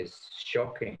Up is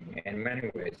shocking in many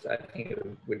ways. I think it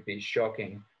would be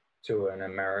shocking to an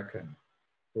American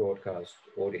broadcast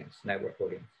audience, network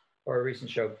audience. Or a recent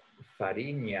show,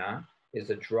 Farinha, is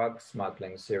a drug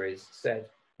smuggling series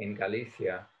set in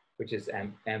Galicia, which is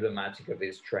emblematic of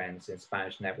these trends in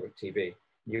Spanish network TV.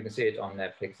 You can see it on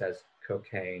Netflix as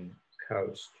Cocaine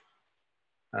Coast,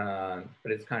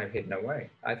 but it's kind of hidden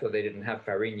away. I thought they didn't have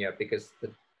Farinha because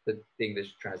the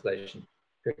English translation,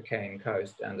 Cocaine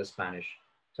Coast, and the Spanish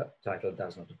title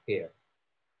does not appear.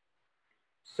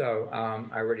 So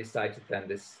I already cited then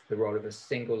the role of a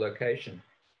single location,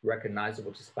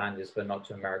 recognizable to Spaniards but not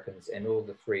to Americans, in all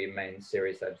the three main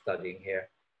series I'm studying here,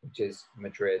 which is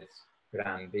Madrid's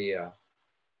Gran Via.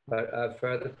 But a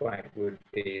further point would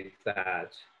be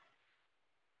that,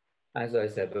 as I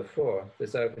said before,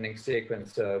 this opening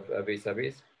sequence of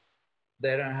Vis-a-Vis,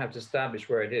 they don't have to establish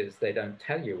where it is. They don't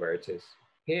tell you where it is.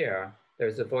 Here,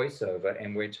 there's a voiceover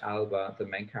in which Alba, the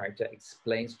main character,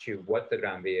 explains to you what the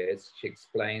Gran Via is. She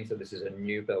explains that this is a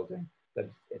new building, that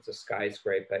it's a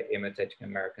skyscraper imitating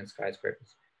American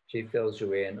skyscrapers. She fills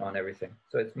you in on everything.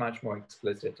 So it's much more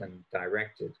explicit and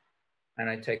directed. And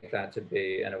I take that to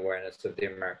be an awareness of the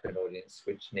American audience,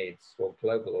 which needs, or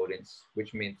global audience,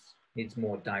 which needs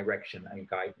more direction and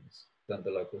guidance than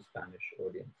the local Spanish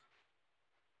audience.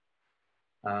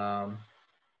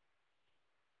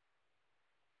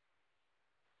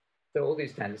 So all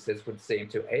these tendencies would seem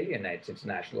to alienate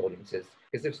international audiences,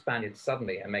 because if Spaniards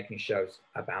suddenly are making shows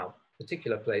about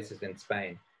particular places in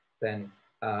Spain, then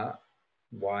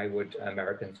why would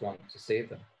Americans want to see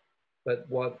them? But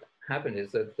what happened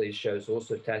is that these shows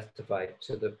also testified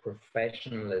to the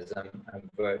professionalism and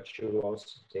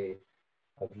virtuosity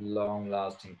of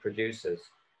long-lasting producers.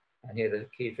 And here the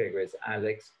key figure is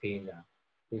Alex Pina,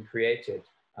 who created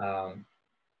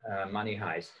Money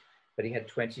Heist, but he had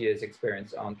 20 years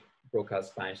experience on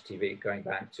broadcast Spanish TV, going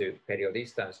back to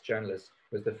Periodistas, journalist,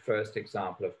 was the first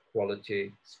example of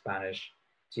quality Spanish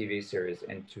TV series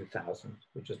in 2000,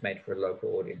 which was made for a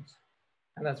local audience.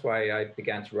 And that's why I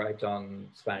began to write on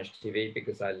Spanish TV,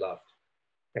 because I loved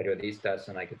Periodistas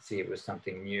and I could see it was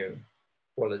something new,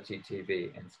 quality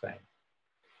TV in Spain.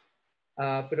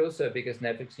 But also because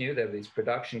Netflix knew there were these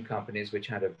production companies which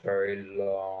had a very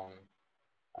long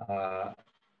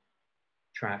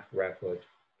track record.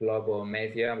 Globo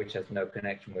Media, which has no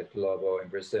connection with Globo in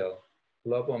Brazil.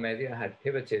 Globo Media had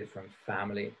pivoted from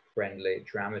family-friendly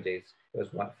dramedies. There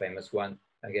was one famous one,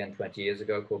 again, 20 years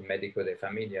ago, called Médico de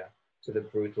Familia, to the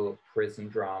brutal prison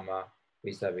drama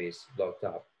Vis-a-Vis Locked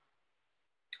Up.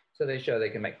 So they show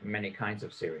they can make many kinds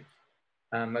of series.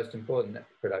 Most important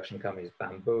production company is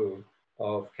Bamboo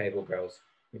of Cable Girls,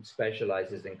 which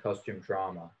specializes in costume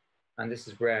drama. And this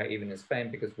is rare even in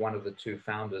Spain, because one of the two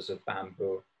founders of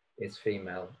Bamboo is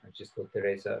female, and she's called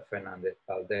Teresa Fernandez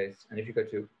Valdez. And if you go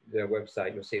to their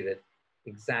website, you'll see that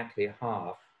exactly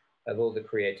half of all the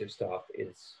creative staff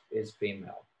is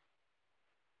female.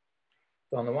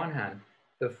 So on the one hand,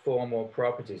 the formal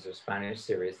properties of Spanish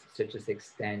series, such as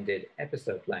extended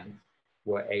episode length,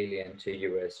 were alien to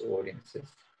US audiences.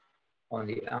 On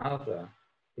the other,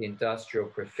 the industrial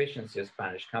proficiency of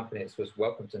Spanish companies was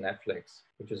welcome to Netflix,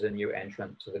 which was a new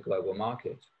entrant to the global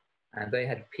market. And they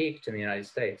had peaked in the United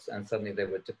States, and suddenly they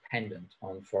were dependent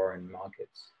on foreign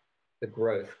markets. The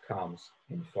growth comes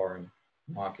in foreign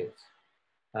markets.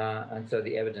 And so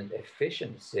the evident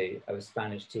efficiency of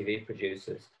Spanish TV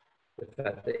producers, the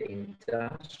fact that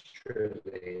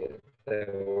industrially they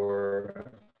were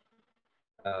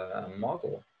a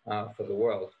model for the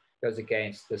world, goes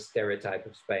against the stereotype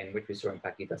of Spain, which we saw in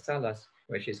Paquita Salas,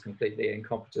 where she's completely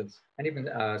incompetent, and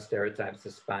even stereotypes the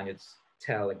Spaniards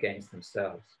tell against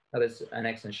themselves. Now, there's an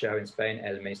excellent show in Spain,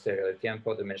 El Ministerio del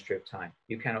Tiempo, the Ministry of Time.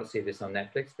 You cannot see this on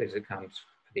Netflix because it comes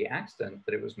for the accident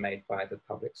that it was made by the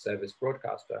public service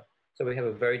broadcaster. So we have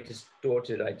a very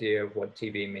distorted idea of what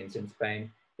TV means in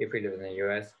Spain if we live in the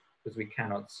US, because we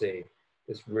cannot see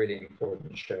this really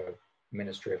important show,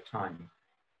 Ministry of Time,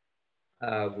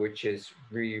 which is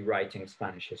rewriting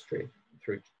Spanish history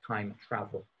through time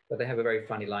travel. But they have a very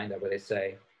funny line there where they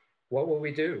say, "What will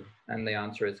we do?" And the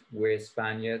answer is, "We're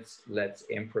Spaniards, let's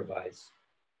improvise."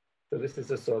 So this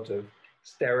is a sort of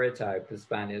stereotype the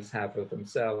Spaniards have of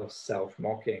themselves,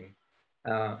 self-mocking.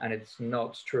 And it's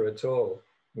not true at all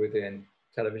within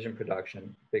television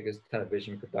production, because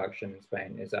television production in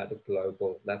Spain is at a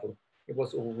global level. It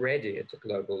was already at a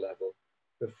global level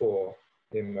before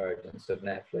the emergence of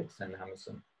Netflix and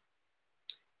Amazon.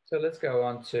 So let's go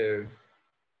on to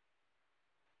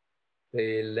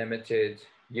the limited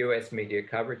US media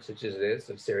coverage, such as this,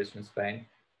 of series from Spain.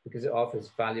 because it offers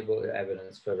valuable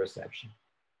evidence for reception.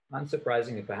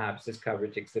 Unsurprisingly, perhaps, this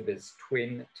coverage exhibits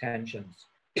twin tensions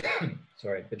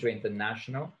between the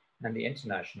national and the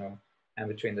international, and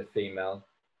between the female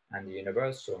and the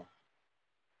universal.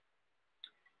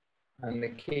 And the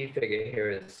key figure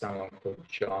here is someone called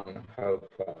John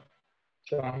Hopewell.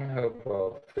 John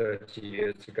Hopewell, 30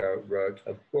 years ago, wrote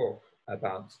a book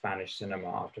about Spanish cinema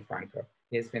after Franco.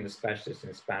 He has been a specialist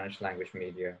in Spanish language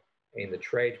media in the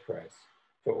trade press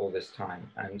for all this time.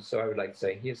 And so I would like to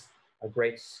say he's a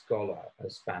great scholar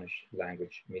of Spanish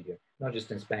language media, not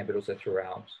just in Spain, but also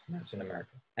throughout Latin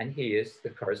America. And he is the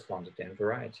correspondent in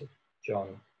Variety,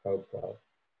 John Hopewell.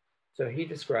 So he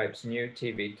describes new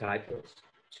TV titles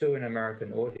to an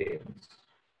American audience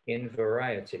in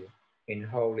Variety in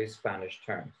wholly Spanish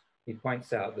terms. He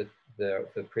points out that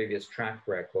the previous track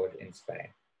record in Spain.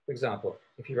 For example,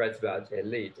 if he writes about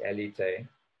Elite,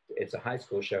 it's a high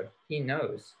school show, he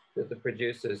knows that the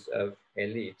producers of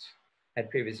Elite had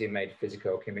previously made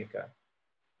Físico Química.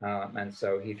 And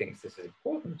so he thinks this is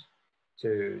important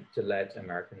to let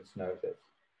Americans know this.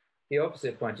 The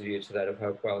opposite point of view to that of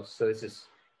Hopewell, so this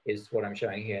is what I'm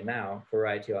showing here now,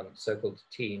 Variety on so-called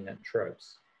teen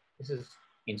tropes. This is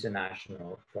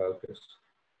international focus.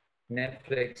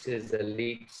 Netflix's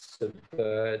Elite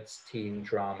subverts teen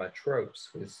drama tropes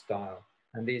with style,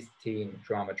 and these teen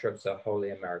drama tropes are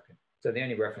wholly American. So the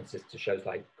only references to shows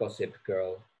like Gossip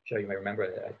Girl, show you may remember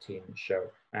a teen show,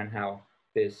 and how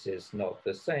this is not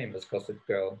the same as Gossip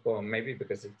Girl. Well, maybe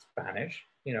because it's Spanish,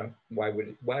 you know, why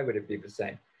would it be the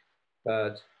same?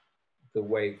 But the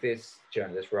way this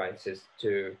journalist writes is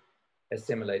to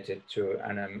assimilate it to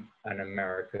an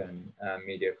American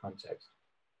media context.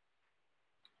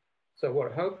 So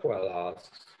what Hopewell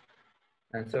asks,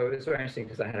 and so it's very interesting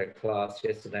because I had a class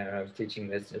yesterday and I was teaching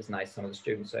this, it's nice some of the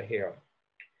students are here,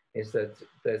 is that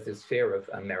there's this fear of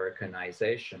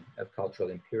Americanization, of cultural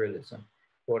imperialism.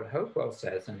 What Hopewell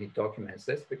says, and he documents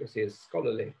this because he is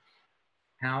scholarly,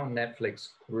 how Netflix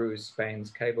grew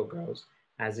Spain's cable girls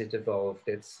as it evolved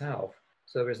itself.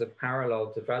 So there is a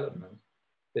parallel development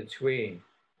between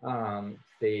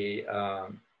the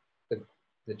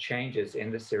changes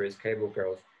in the series Cable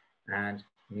Girls and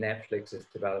Netflix's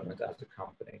development as a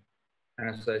company. And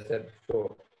as I said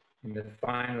before, in the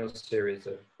final series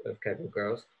of Cable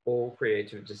Girls, all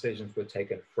creative decisions were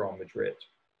taken from Madrid.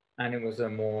 And it was a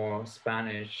more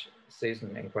Spanish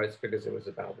season, in quotes, because it was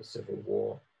about the Civil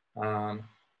War.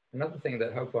 Another thing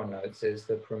that Hopewell notes is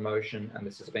the promotion, and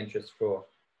this is of interest for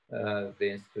the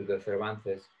Instituto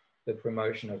Cervantes, the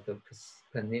promotion of the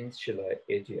peninsular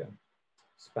idiom,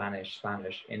 Spanish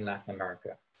in Latin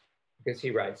America. Because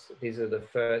he writes, these are the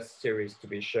first series to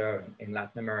be shown in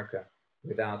Latin America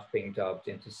without being dubbed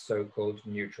into so-called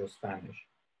neutral Spanish.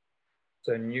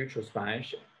 So neutral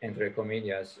Spanish, entre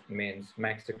comillas, means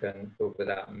Mexican, but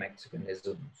without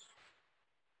Mexicanisms.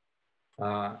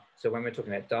 So when we're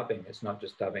talking about dubbing, it's not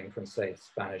just dubbing from, say,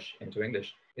 Spanish into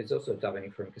English, it's also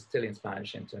dubbing from Castilian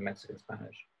Spanish into Mexican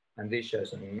Spanish. And these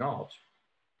shows are not.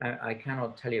 I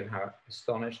cannot tell you how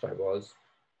astonished I was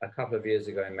a couple of years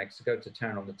ago in Mexico to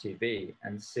turn on the TV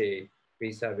and see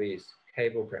vis-a-vis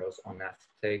Cable Girls on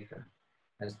Azteca.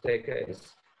 Azteca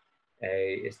is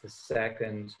the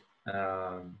second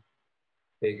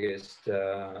biggest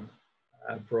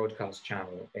broadcast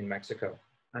channel in Mexico.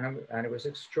 And it was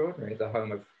extraordinary, the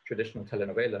home of traditional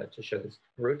telenovela, to show this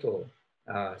brutal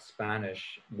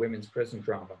Spanish women's prison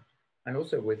drama, and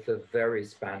also with the very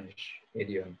Spanish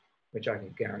idiom, which I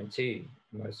can guarantee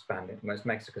most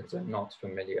Mexicans are not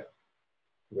familiar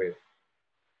with.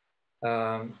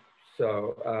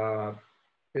 The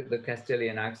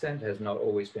Castilian accent has not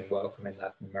always been welcome in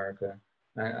Latin America.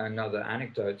 Another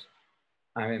anecdote,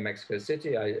 I'm in Mexico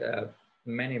City.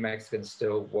 Many Mexicans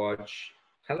still watch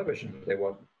television. They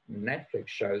watch Netflix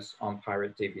shows on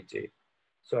pirate DVD.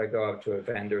 So I go up to a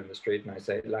vendor in the street and I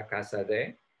say, La Casa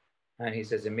de, and he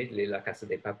says immediately, La Casa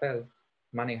de Papel,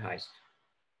 money heist.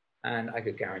 And I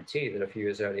could guarantee that a few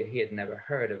years earlier, he had never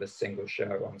heard of a single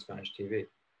show on Spanish TV.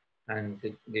 And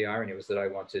the irony was that I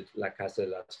wanted La Casa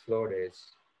de las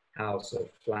Flores, House of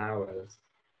Flowers,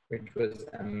 which was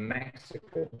a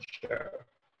Mexican show,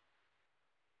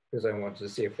 because I wanted to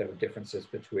see if there were differences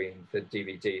between the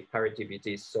DVD, pirate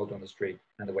DVDs sold on the street,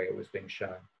 and the way it was being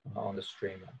shown on the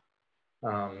streamer.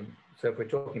 So if we're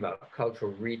talking about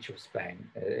cultural reach of Spain,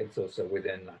 it's also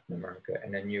within Latin America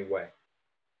in a new way.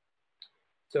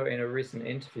 So in a recent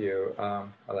interview,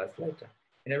 that's later.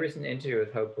 In a recent interview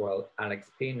with Hopewell,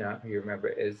 Alex Pina, who you remember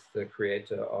is the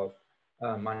creator of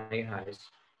Money Heist,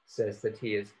 says that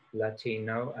he is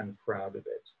Latino and proud of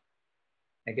it.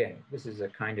 Again, this is a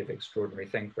kind of extraordinary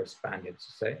thing for a Spaniard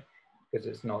to say. because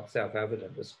it's not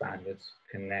self-evident that Spaniards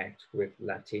connect with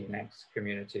Latinx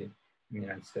community in the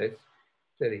United States.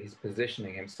 Clearly, he's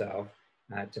positioning himself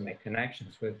to make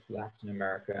connections with Latin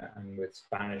America and with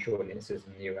Spanish audiences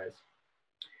in the US.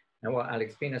 Now, what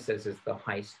Alex Pina says is the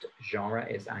heist genre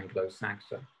is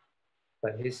Anglo-Saxon,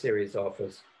 but his series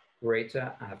offers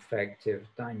greater affective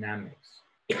dynamics,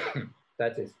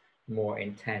 that is, more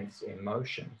intense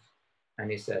emotions. And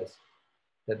he says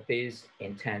that these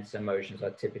intense emotions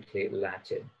are typically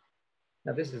Latin.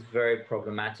 Now, this is very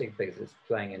problematic because it's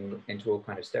playing into all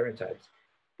kinds of stereotypes.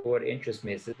 But what interests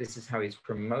me is that this is how he's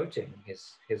promoting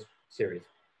his series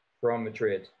from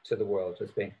Madrid to the world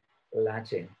as being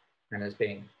Latin and as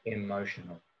being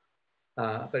emotional.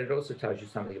 But it also tells you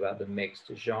something about the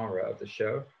mixed genre of the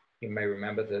show. You may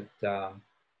remember that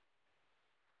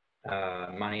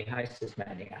Money Heist is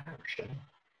mainly action,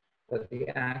 but the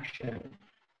action,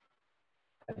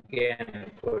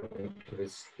 again, according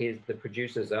to the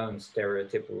producer's own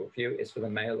stereotypical view, is for the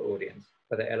male audience,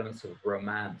 but the elements of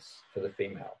romance for the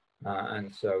female.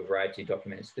 And so Variety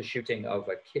documents the shooting of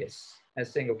a kiss, a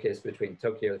single kiss between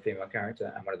Tokyo, the female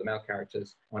character, and one of the male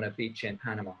characters on a beach in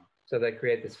Panama. So they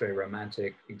create this very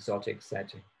romantic, exotic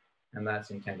setting, and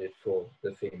that's intended for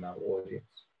the female audience.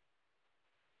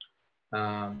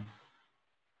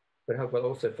 But Hopewell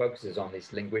also focuses on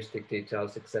these linguistic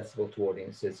details accessible to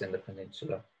audiences in the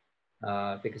peninsula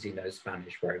because he knows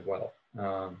Spanish very well.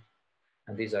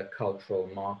 And these are cultural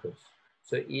markers.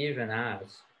 So even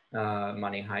as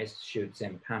Money Heist shoots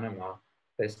in Panama,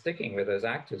 they're sticking with those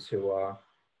actors who are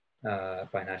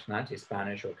by nationality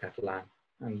Spanish or Catalan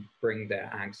and bring their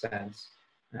accents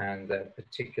and their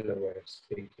particular way of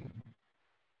speaking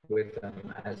with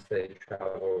them as they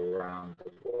travel around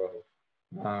the world.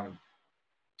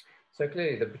 So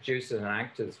clearly the producers and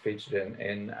actors featured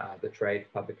in the trade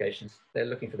publications, they're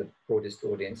looking for the broadest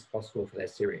audience possible for their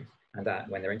series. And that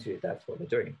when they're interviewed, that's what they're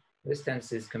doing. This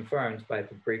tendency is confirmed by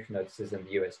the brief notices in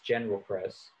the US general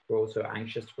press, who are also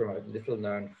anxious to promote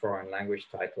little-known foreign language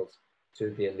titles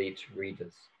to the elite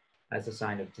readers as a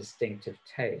sign of distinctive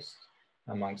taste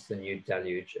amongst the new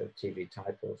deluge of TV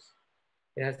titles.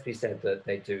 It has to be said that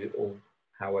they do all,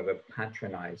 however,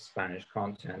 patronize Spanish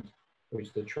content,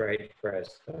 which the trade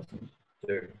press doesn't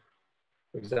do.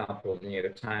 For example, the New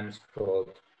York Times called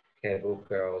Cable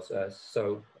Girls a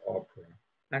soap opera.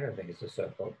 I don't think it's a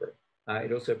soap opera.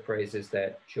 It also praises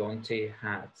their jaunty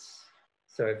hats.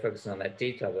 So it focuses on that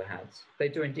detail of the hats. They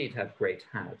do indeed have great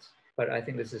hats, but I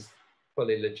think this is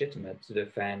fully legitimate to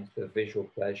defend the visual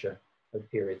pleasure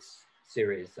of period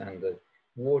series, and the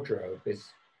wardrobe is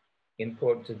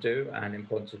important to do and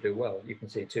important to do well. You can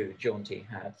see two jaunty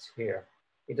hats here.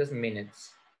 It doesn't mean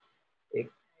it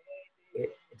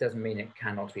doesn't mean it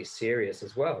cannot be serious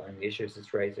as well in the issues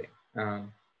it's raising.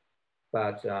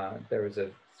 But there is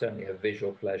certainly a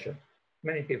visual pleasure.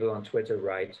 Many people on Twitter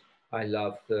write, I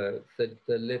love the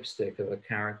lipstick of a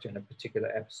character in a particular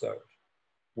episode.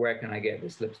 Where can I get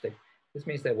this lipstick? This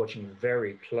means they're watching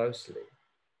very closely.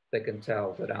 They can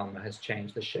tell that Alma has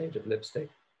changed the shade of lipstick.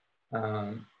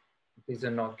 These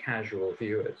are not casual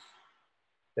viewers.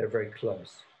 They're very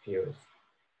close viewers.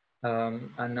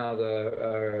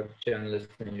 Another journalist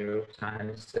in the New York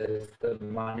Times says the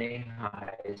Money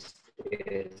Heist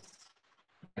is,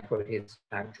 I quote his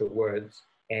actual words,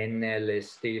 en el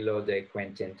estilo de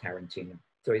Quentin Tarantino.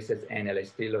 So he says en el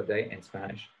estilo de in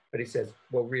Spanish, but he says,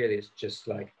 well, really it's just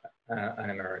like an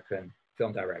American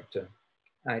film director.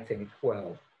 I think,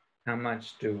 well, how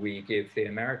much do we give the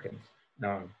Americans?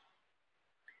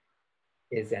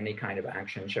 Is any kind of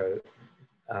action show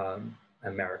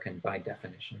American by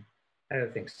definition? I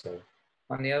don't think so.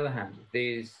 On the other hand,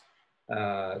 these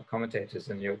commentators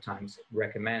in the New York Times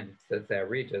recommend that their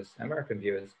readers, American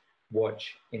viewers,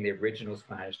 watch in the original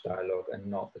Spanish dialogue and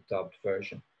not the dubbed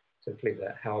version. So clearly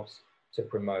that helps to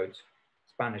promote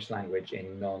Spanish language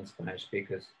in non-Spanish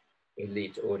speakers,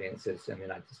 elite audiences in the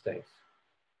United States.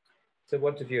 So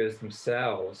what do viewers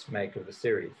themselves make of the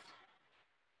series?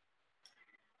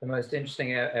 The most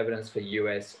interesting evidence for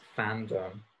US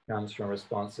fandom comes from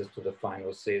responses to the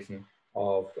final season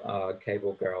of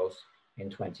Cable Girls in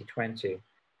 2020.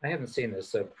 I haven't seen this,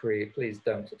 so please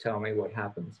don't tell me what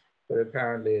happens. But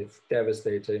apparently it's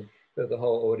devastating that the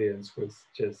whole audience was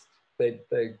just, they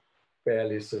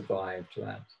barely survived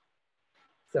that.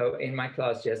 So in my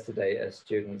class yesterday, a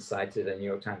student cited a New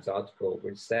York Times article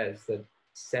which says that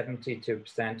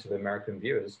 72% of American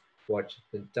viewers watch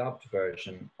the dubbed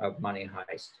version of Money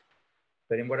Heist.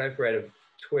 But in what I've read of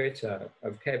Twitter,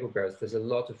 of Cable Girls, there's a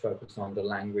lot of focus on the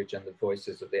language and the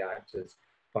voices of the actors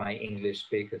by English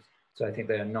speakers. So I think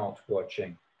they are not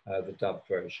watching the dubbed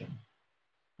version.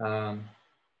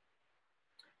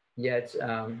 yet,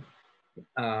 so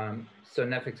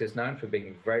Netflix is known for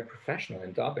being very professional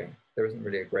in dubbing. There isn't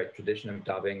really a great tradition of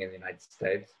dubbing in the United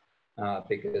States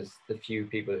because the few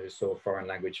people who saw foreign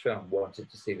language film wanted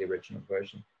to see the original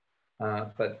version.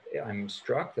 But I'm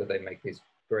struck that they make these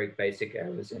very basic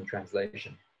errors in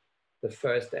translation. The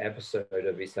first episode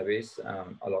of Vis-a-Vis,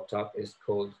 Locked Up, is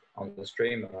called, on the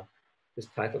streamer, this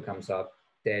title comes up,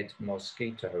 Dead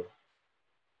Mosquito.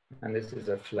 And this is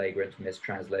a flagrant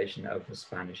mistranslation of the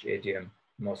Spanish idiom,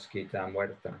 mosquita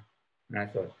muerta. And I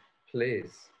thought,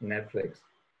 please, Netflix.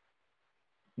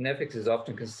 Netflix is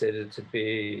often considered to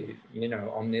be, you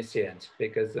know, omniscient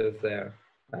because of their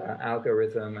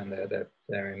algorithm and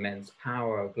their immense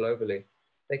power globally.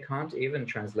 They can't even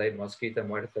translate mosquita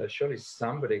muerta. Surely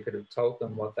somebody could have told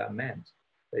them what that meant.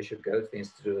 They should go to the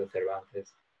Instituto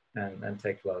Cervantes and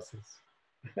take classes,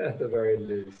 at the very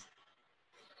least.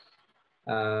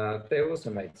 They also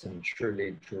made some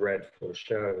truly dreadful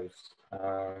shows.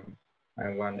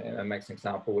 And one amazing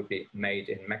example would be Made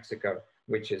in Mexico,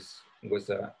 which was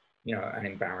an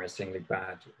embarrassingly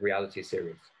bad reality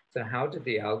series. So how did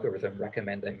the algorithm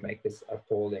recommend they make this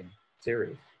appalling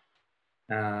series?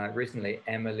 Recently,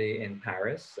 Emily in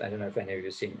Paris. I don't know if any of you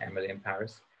have seen Emily in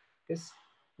Paris. This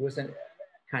was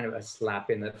kind of a slap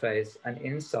in the face, an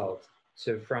insult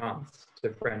to France, to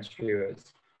French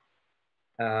viewers.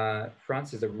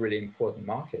 France is a really important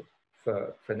market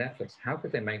for Netflix. How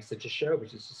could they make such a show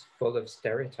which is just full of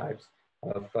stereotypes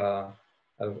of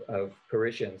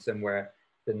Parisians, and where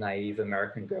the naive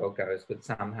American girl goes but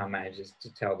somehow manages to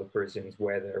tell the Parisians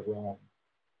where they're wrong?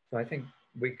 So I think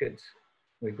we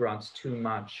grant too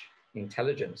much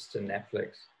intelligence to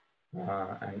Netflix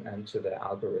and to their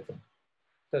algorithm.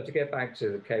 So to get back to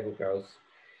the cable girls,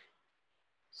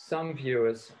 some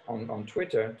viewers on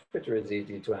Twitter is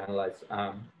easy to analyze.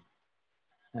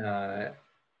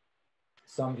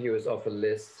 Some viewers offer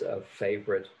lists of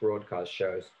favorite broadcast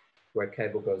shows where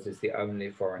Cable Girls is the only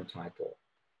foreign title.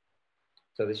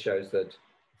 So this shows that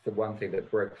it's the one thing that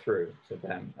broke through to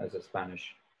them as a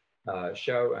Spanish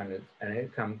show, and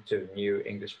it comes to new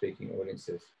English-speaking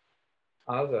audiences.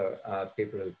 Other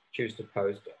people who choose to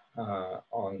post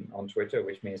on Twitter,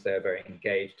 which means they're very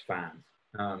engaged fans.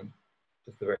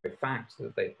 Just the very fact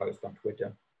that they post on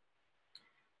Twitter,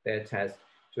 they attest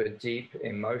to a deep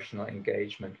emotional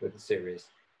engagement with the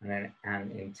series and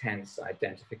an intense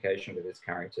identification with its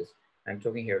characters. I'm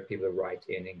talking here of people who write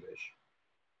in English.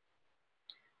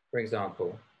 For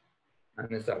example,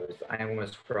 I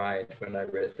almost cried when I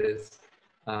read this.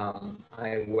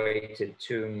 I waited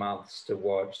 2 months to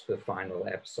watch the final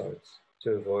episodes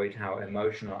to avoid how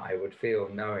emotional I would feel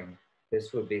knowing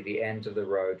this would be the end of the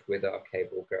road with our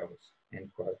cable girls, end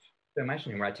quote. So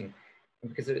imagine writing,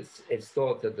 because it's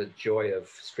thought that the joy of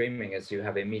streaming is you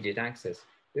have immediate access.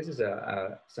 This is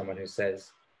someone who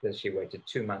says that she waited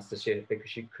 2 months to see it because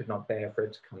she could not bear for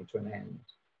it to come to an end,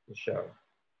 the show.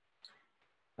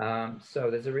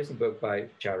 So there's a recent book by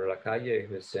Charo Lacalle,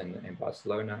 who's in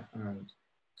Barcelona, and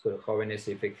sort of Jóvenes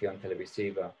y Ficción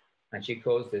Televisiva, and she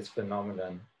calls this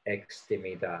phenomenon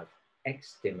extimidad,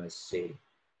 extimacy.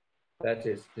 That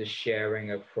is the sharing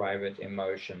of private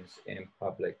emotions in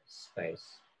public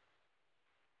space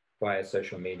via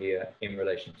social media in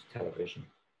relation to television.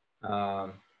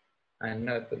 And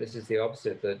note that this is the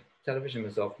opposite, that television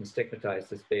was often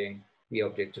stigmatized as being the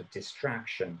object of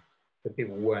distraction, that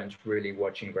people weren't really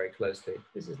watching very closely.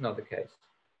 This is not the case.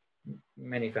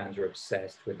 Many fans are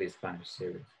obsessed with these Spanish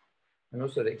series, and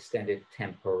also the extended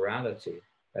temporality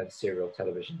of serial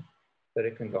television, that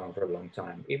it can go on for a long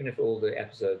time. Even if all the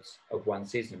episodes of one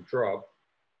season drop,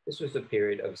 this was a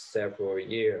period of several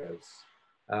years.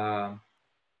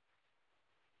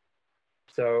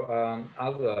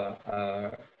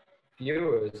 Other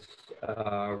viewers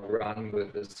run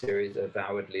with a series of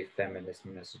avowedly feminist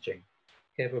messaging.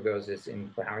 Cable Girls is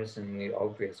embarrassingly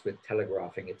obvious with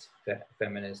telegraphing its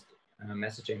feminist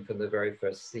messaging from the very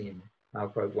first scene. I'll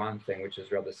quote one thing, which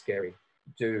is rather scary.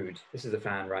 Dude, this is a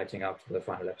fan writing up to the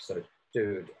final episode.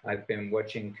 Dude, I've been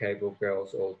watching Cable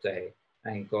Girls all day,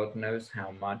 and God knows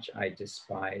how much I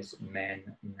despise men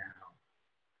now.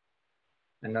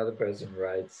 Another person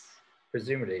writes,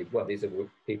 presumably, well, these are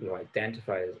people who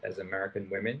identify as American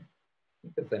women,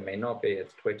 but they may not be.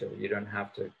 It's Twitter. You don't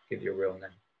have to give your real name.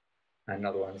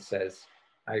 Another one says,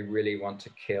 I really want to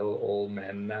kill all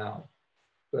men now.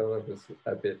 So it was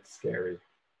a bit scary,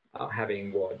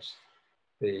 having watched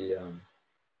the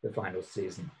final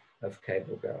season of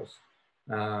Cable Girls.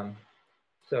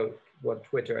 So what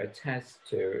Twitter attests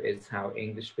to is how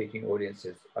English-speaking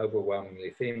audiences,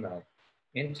 overwhelmingly female,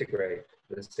 integrate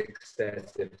the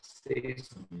successive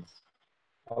seasons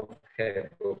of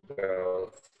Cable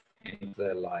Girls into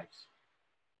their lives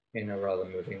in a rather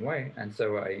moving way. And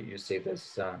so you see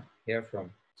this here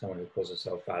from someone who calls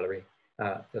herself Valerie,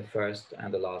 the first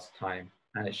and the last time,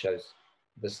 and it shows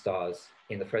the stars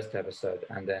in the first episode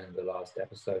and then in the last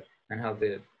episode, and how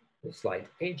the slight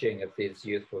aging of these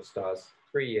youthful stars,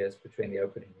 3 years between the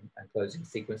opening and closing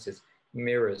sequences,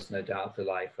 mirrors, no doubt, the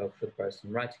life of the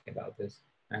person writing about this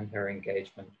and her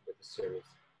engagement with the series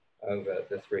over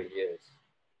the 3 years.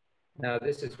 Now,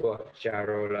 this is what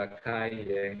Jaro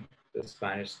Lacalle, the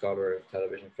Spanish scholar of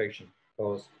television fiction,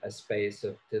 calls a space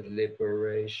of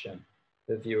deliberation.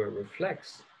 The viewer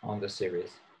reflects on the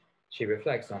series. She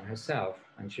reflects on herself,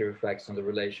 and she reflects on the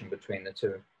relation between the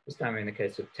two. This time in the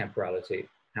case of temporality,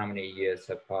 how many years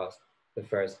have passed the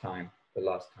first time, the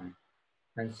last time.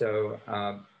 And so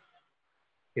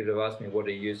people have asked me what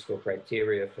are useful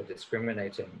criteria for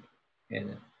discriminating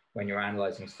when you're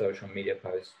analyzing social media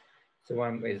posts. So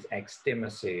one is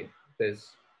extimacy.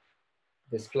 There's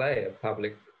display of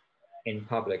in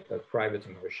public of private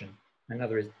emotion.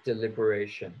 Another is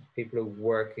deliberation. People are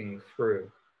working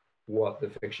through what the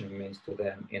fiction means to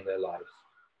them in their lives.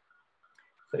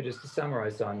 So just to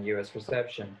summarize on US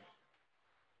reception,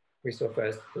 we saw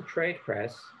first the trade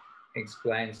press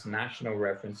explains national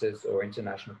references or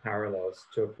international parallels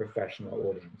to a professional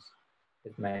audience.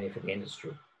 It's mainly for the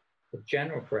industry. The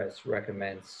general press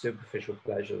recommends superficial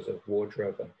pleasures of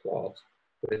wardrobe and plot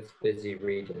for its busy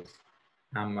readers.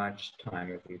 How much time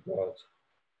have you got?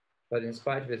 But in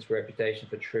spite of its reputation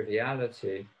for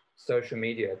triviality, social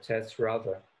media tests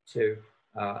rather to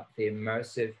the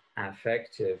immersive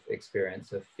affective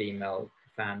experience of female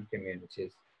fan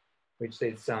communities, which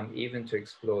leads some even to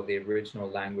explore the original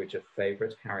language of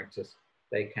favorite characters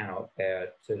they cannot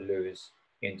bear to lose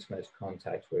intimate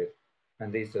contact with.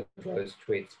 And these are those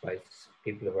tweets by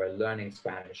people who are learning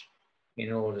Spanish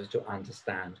in order to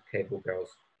understand cable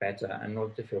girls better and in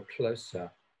order to feel closer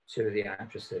to the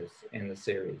actresses in the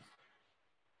series.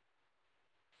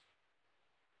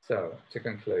 So, to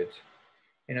conclude,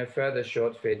 in a further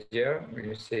short video,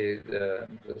 you see the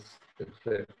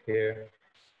clip here,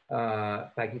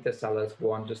 Paquita Salas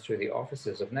wanders through the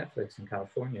offices of Netflix in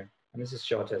California. And this is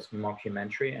shot as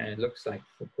mockumentary, and it looks like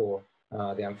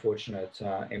the unfortunate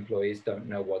employees don't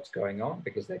know what's going on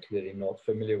because they're clearly not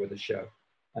familiar with the show.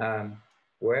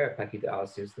 Where Paquita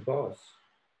asks, is the boss?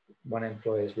 One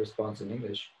employee responds in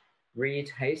English, Reed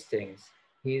Hastings,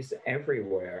 he's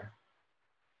everywhere.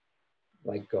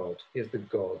 Like God, he's the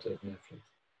God of Netflix.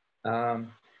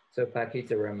 So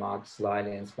Paquita remarks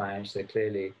slyly in Spanish that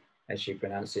clearly, as she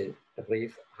pronounced it,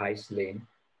 Reed Hastings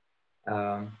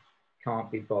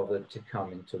can't be bothered to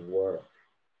come into work.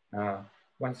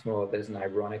 Once more, there's an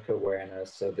ironic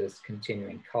awareness of this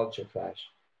continuing culture clash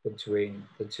between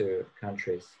the two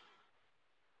countries.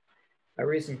 A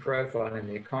recent profile in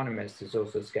The Economist is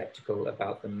also skeptical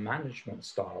about the management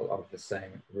style of the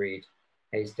same Reed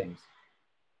Hastings,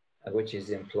 which is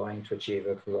employing to achieve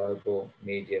a global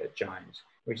media giant,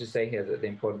 which is to say here that the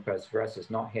important person for us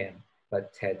is not him,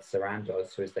 but Ted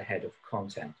Sarandos, who is the head of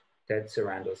content. Ted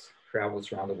Sarandos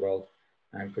travels around the world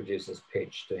and produces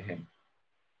pitch to him.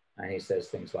 And he says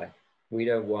things like, we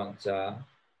don't want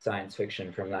science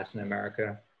fiction from Latin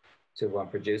America to one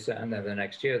producer, and then the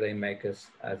next year they make us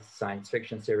a science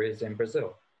fiction series in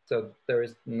Brazil. So there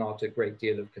is not a great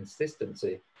deal of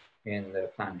consistency in their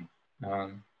planning.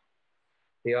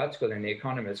 The article in The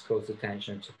Economist calls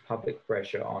attention to public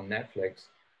pressure on Netflix,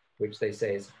 which they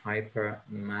say is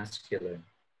hyper-masculine.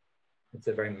 It's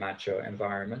a very macho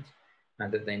environment,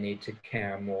 and that they need to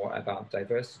care more about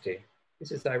diversity.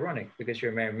 This is ironic because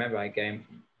you may remember I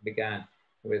began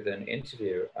with an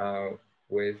interview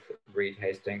with Reed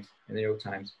Hastings in the New York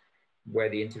Times, where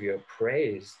the interviewer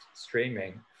praised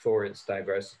streaming for its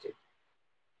diversity.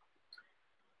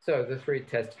 So the three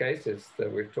test cases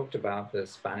that we've talked about, the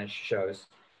Spanish shows,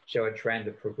 show a trend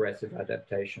of progressive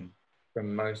adaptation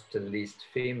from most to least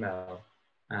female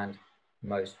and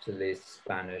most to least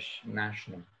Spanish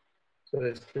national. So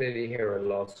there's clearly here a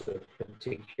loss of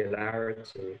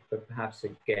particularity, but perhaps a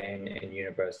gain in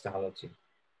universality.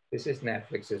 This is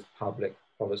Netflix's public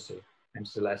policy, and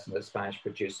it's a lesson that Spanish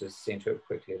producers seem to have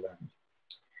quickly learned.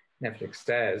 Netflix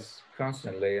says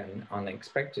constantly and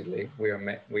unexpectedly,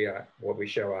 what we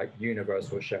show are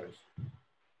universal shows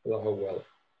for the whole world.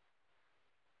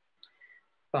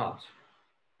 But,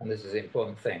 and this is the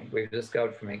important thing, we've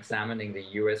discovered from examining the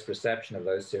US reception of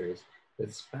those series that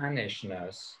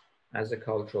Spanishness as a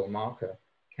cultural marker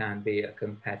can be a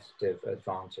competitive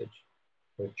advantage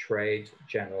for trade,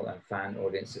 general, and fan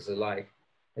audiences alike,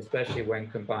 especially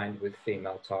when combined with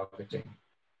female targeting.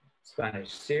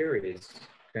 Spanish series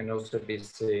can also be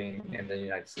seen in the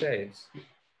United States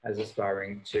as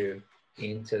aspiring to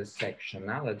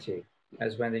intersectionality,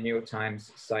 as when the New York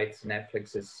Times cites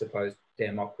Netflix's supposed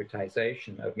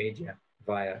democratization of media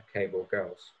via cable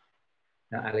girls.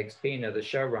 Now, Alex Pina, the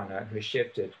showrunner who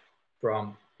shifted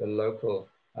from the local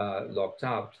locked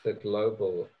up to the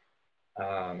global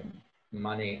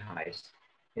money heist,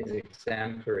 is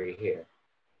exemplary here.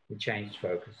 He changed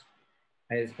focus.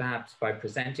 And it's perhaps by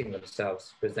presenting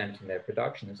their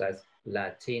productions as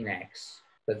Latinx,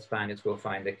 that Spaniards will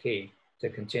find the key to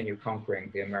continue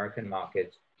conquering the American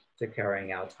market, to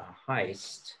carrying out a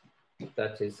heist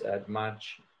that is as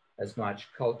much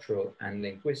cultural and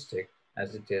linguistic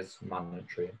as it is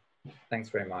monetary. Thanks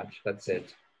very much. That's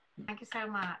it. Thank you so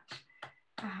much.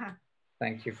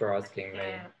 Thank you for asking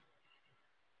me.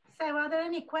 So are there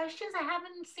any questions? I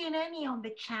haven't seen any on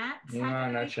the chat.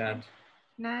 No chat.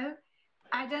 No?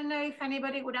 I don't know if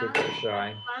anybody would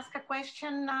ask a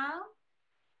question now.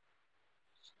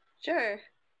 Sure.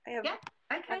 I have, yeah,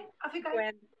 okay, off you go.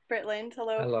 Britland,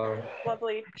 hello. Hello.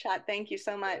 Lovely chat, thank you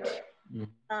so much. You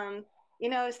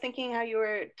know, I was thinking how you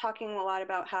were talking a lot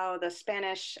about how the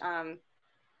Spanish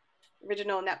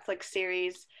original Netflix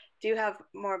series do have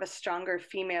more of a stronger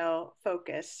female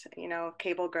focus, you know,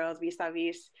 cable girls,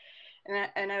 vis-a-vis.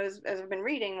 And as I've been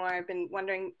reading more, I've been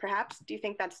wondering, perhaps, do you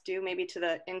think that's due maybe to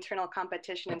the internal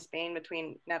competition in Spain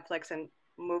between Netflix and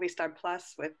Movistar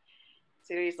Plus, with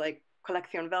series like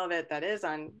Colección Velvet that is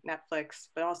on Netflix,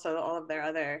 but also all of their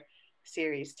other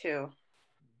series too?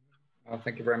 Well,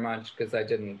 thank you very much, because I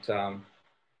didn't talk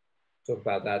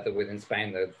about that within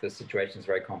Spain, the situation is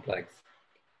very complex.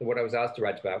 So what I was asked to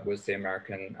write about was the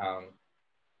American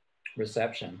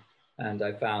reception. And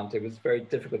I found it was very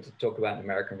difficult to talk about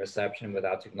American reception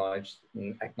without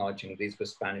acknowledging these were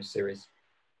Spanish series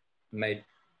made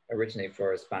originally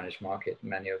for a Spanish market,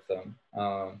 many of them.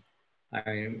 I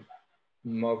mean,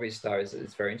 Movistar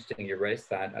is very interesting. You raise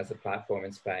that as a platform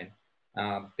in Spain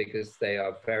because they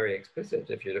are very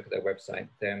explicit. If you look at their website,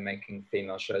 they're making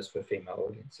female shows for female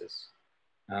audiences.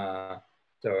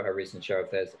 So a recent show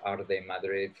of theirs, Arte de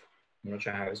Madrid, I'm not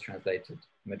sure how it's translated,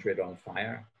 Madrid on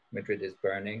Fire, Madrid is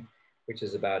Burning, which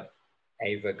is about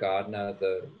Ava Gardner,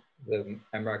 the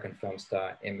American film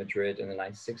star in Madrid in the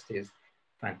 1960s.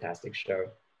 Fantastic show.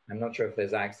 I'm not sure if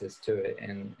there's access to it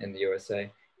in the USA,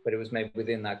 but it was made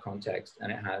within that context,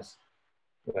 and it has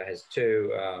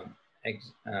two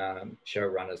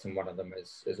showrunners, and one of them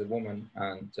is a woman.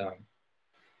 And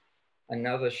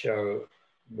another show,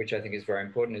 which I think is very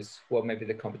important, is, well, maybe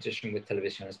the competition with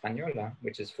Televisión Española,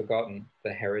 which is forgotten.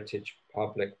 The heritage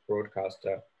public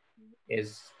broadcaster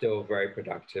is still very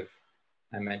productive.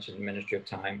 I mentioned Ministry of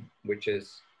Time, which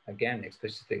is, again,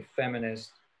 explicitly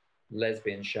feminist,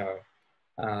 lesbian show,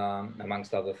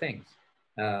 amongst other things.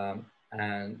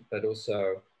 But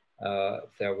also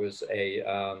there was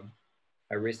a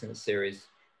recent series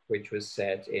which was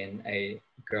set in a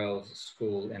girls'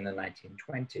 school in the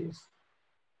 1920s.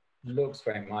 Looks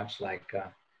very much like,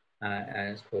 and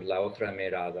it's called La Otra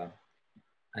Mirada.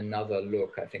 Another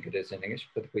look, I think it is in English,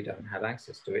 but we don't have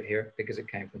access to it here because it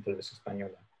came from Televisión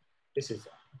Española. This is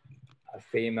a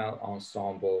female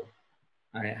ensemble,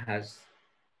 and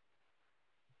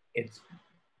it's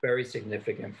very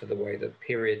significant for the way that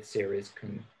period series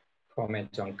can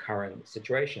comment on current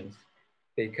situations,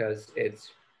 because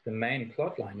it's the main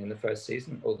plot line in the first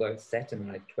season, although it's set in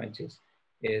the 1920s,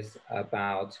 is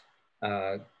about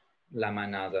La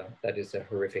Manada, that is a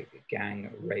horrific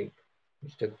gang rape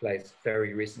which took place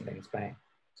very recently in Spain.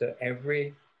 So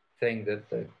everything that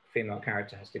the female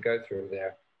character has to go through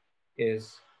there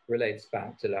relates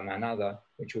back to La Manada,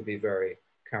 which will be very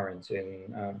current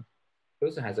in, it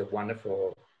also has a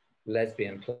wonderful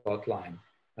lesbian plot line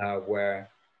where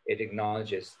it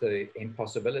acknowledges the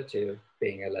impossibility of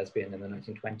being a lesbian in the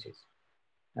 1920s.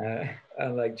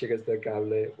 Unlike Chicas del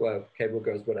Cable, well, Cable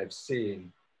Girls, what I've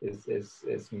seen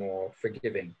is more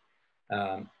forgiving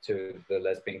to the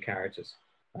lesbian characters.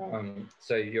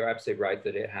 So you're absolutely right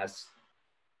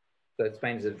that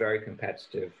Spain is a very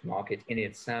competitive market in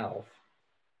itself.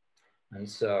 And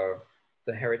so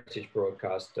the heritage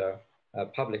broadcaster,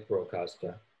 public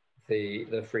broadcaster,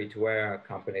 the free-to-air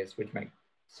companies which make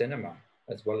cinema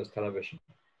as well as television,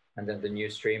 and then the new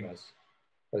streamers,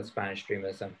 both Spanish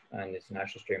streamers and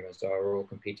international streamers, are all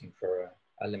competing for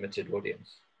a limited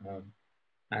audience.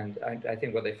 And I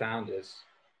think what they found is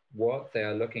what they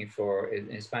are looking for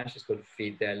in Spanish is called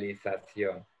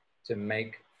fidelización, to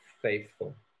make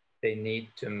faithful. They need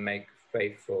to make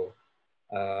faithful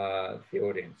the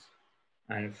audience.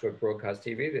 And for broadcast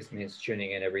TV, this means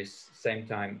tuning in same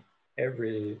time,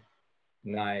 every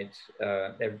night,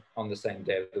 on the same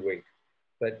day of the week.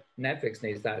 But Netflix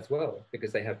needs that as well,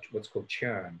 because they have what's called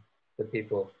churn. The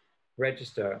people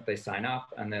register, they sign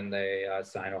up, and then they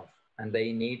sign off. And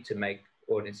they need to make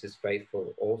audiences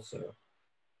faithful also.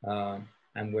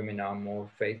 And women are more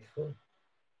faithful.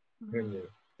 Who knew?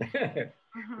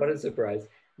 What a surprise.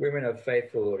 Women are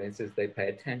faithful audiences. They pay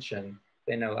attention.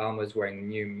 They know Alma's wearing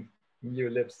new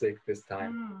lipstick this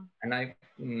time. And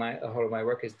the whole of my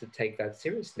work is to take that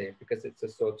seriously, because it's a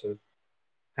sort of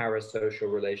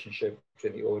parasocial relationship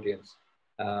between the audience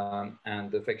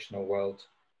and the fictional world.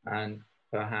 And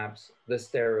perhaps the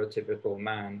stereotypical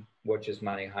man watches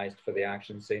Money Heist for the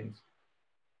action scenes.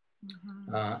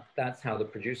 That's how the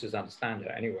producers understand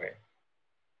it anyway.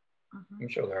 I'm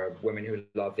sure there are women who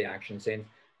love the action scenes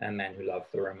and men who love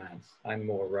the romance. I'm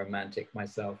more romantic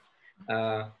myself.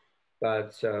 So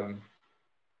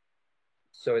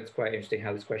it's quite interesting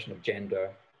how this question of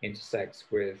gender intersects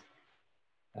with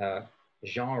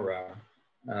genre,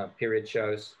 period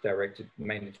shows directed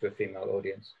mainly to a female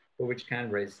audience, but which can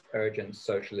raise urgent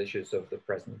social issues of the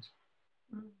present.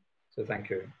 So thank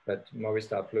you. But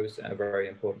Movistar Plus, a very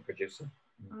important producer.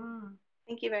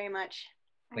 Thank you very much.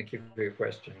 Thank you for your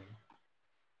question.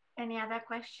 Any other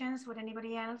questions? Would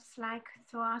anybody else like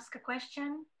to ask a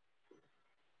question?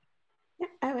 Yeah,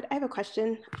 I have a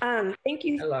question. Thank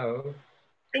you. Hello.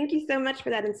 Thank you so much for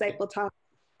that insightful talk.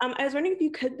 I was wondering if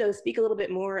you could, though, speak a little bit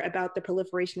more about the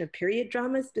proliferation of period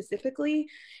dramas specifically,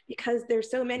 because there's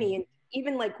so many. And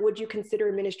even like, would you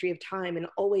consider Ministry of Time and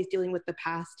always dealing with the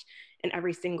past in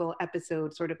every single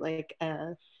episode, sort of like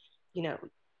you know,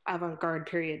 avant-garde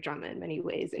period drama in many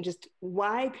ways? And just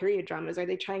why period dramas? Are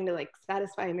they trying to like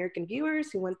satisfy American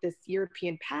viewers who want this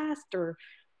European past, or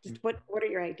just what are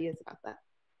your ideas about that?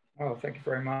 Oh, thank you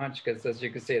very much, because as you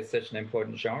can see, it's such an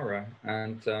important genre.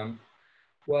 And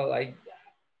well,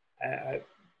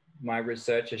 my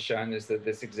research has shown is that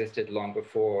this existed long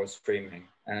before streaming.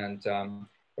 And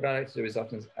what I like to do is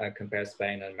often compare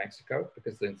Spain and Mexico,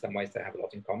 because in some ways they have a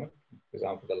lot in common, for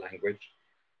example, the language.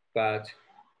 But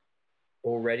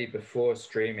already before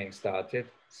streaming started,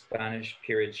 Spanish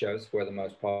period shows were the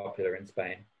most popular in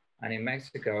Spain. And in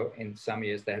Mexico, in some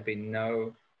years, there have been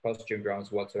no costume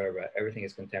dramas whatsoever. Everything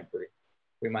is contemporary.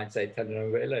 We might say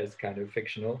telenovela is kind of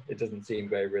fictional. It doesn't seem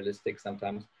very realistic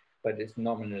sometimes, but it's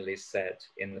nominally set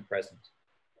in the present.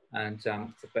 And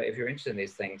but if you're interested in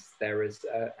these things, there is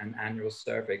an annual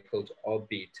survey called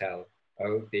Obitel,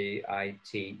 O-B-I-T-E-L.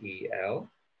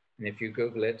 And if you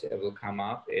Google it, it will come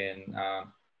up in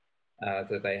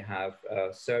that they have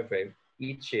a survey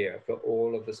each year for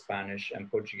all of the Spanish and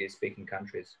Portuguese speaking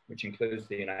countries, which includes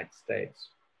the United States.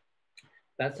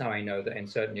 That's how I know that in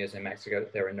certain years in Mexico,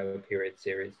 there are no period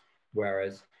series,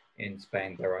 whereas in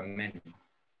Spain, there are many.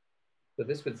 So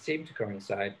this would seem to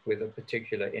coincide with a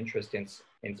particular interest in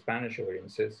Spanish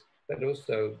audiences, but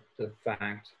also the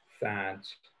fact that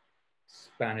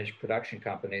Spanish production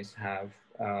companies have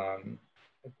a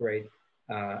great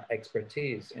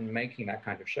expertise in making that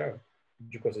kind of show,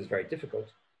 which of course is very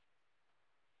difficult.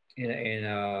 In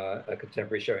a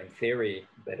contemporary show, in theory,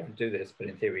 they don't do this, but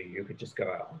in theory, you could just go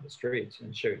out on the street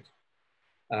and shoot.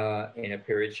 In a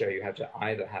period show, you have to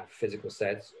either have physical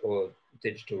sets or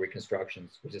digital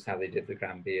reconstructions, which is how they did the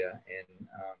Gran Via in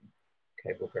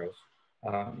Cable Girls.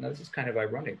 Now, this is kind of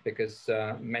ironic because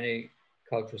many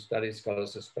cultural studies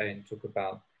scholars of Spain talk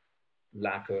about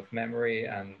lack of memory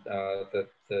and that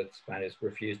the Spaniards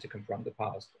refused to confront the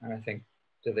past. And I think,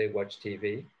 do they watch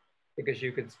TV? Because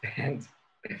you could spend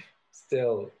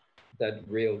still that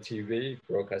real TV,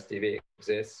 broadcast TV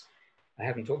exists. I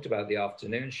haven't talked about the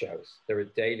afternoon shows. There are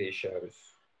daily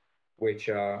shows, which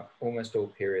are almost all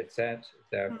period set,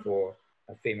 therefore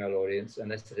a female audience, and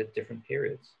they're set at different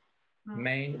periods.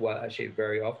 Well, actually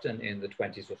very often in the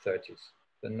 20s or 30s,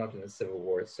 but not in the Civil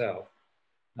War itself,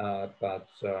 but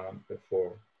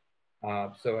before.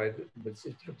 So I would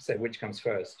say which comes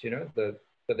first, you know, but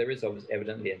there is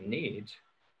evidently a need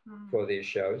for these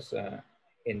shows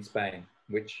in Spain,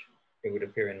 which it would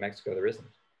appear in Mexico there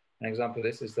isn't. An example of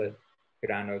this is that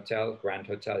Grand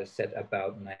Hotel is set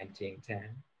about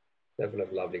 1910, several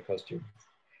of lovely costumes.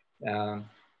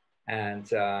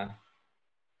 And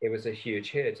it was a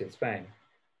huge hit in Spain.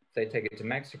 They take it to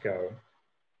Mexico,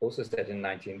 also set in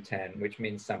 1910, which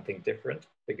means something different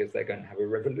because they're going to have a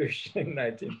revolution in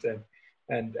 1910.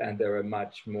 And there are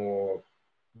much more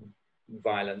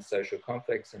violent social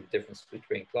conflicts and difference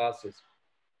between classes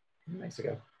in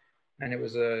Mexico. And it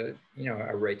was a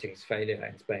ratings failure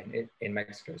in Spain, in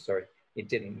Mexico, sorry. It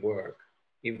didn't work,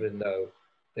 even though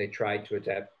they tried to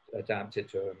adapt it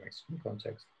to a Mexican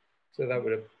context. So that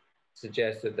would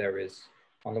suggest that there is,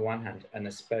 on the one hand, an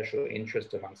especial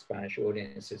interest among Spanish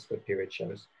audiences for period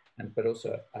shows, but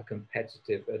also a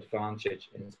competitive advantage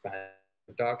in Spanish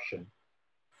production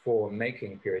for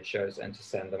making period shows and to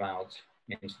send them out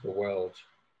into the world.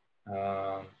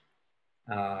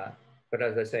 But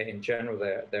as I say, in general,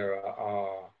 there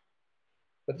are,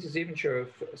 but this is even true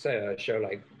of, say, a show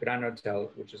like Gran Hotel,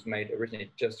 which was made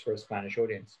originally just for a Spanish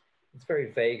audience. It's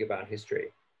very vague about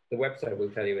history. The website will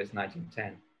tell you it's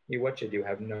 1910. You watch it, you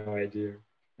have no idea.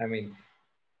 I mean,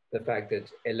 the fact that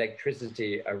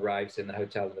electricity arrives in the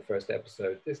hotel in the first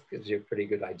episode, this gives you a pretty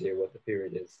good idea what the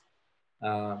period is.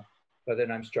 But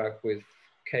then I'm struck with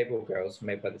Cable Girls,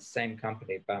 made by the same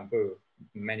company, Bamboo,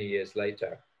 many years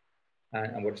later.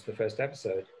 And what is the first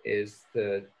episode is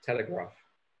the telegraph,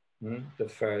 the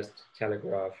first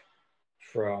telegraph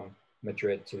from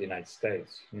Madrid to the United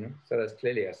States. So that's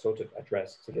clearly a sort of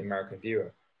address to the American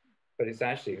viewer, but it's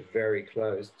actually very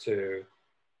close to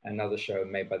another show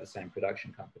made by the same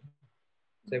production company.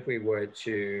 So if we were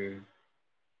to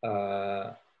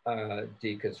to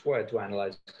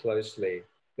analyze closely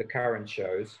the current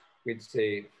shows, we'd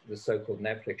see the so-called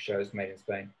Netflix shows made in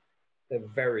Spain. They're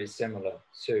very similar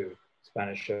to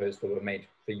Spanish shows that were made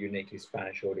for uniquely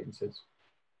Spanish audiences.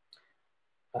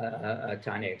 A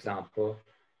tiny example,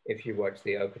 if you watch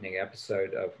the opening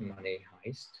episode of Money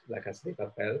Heist, La Casa de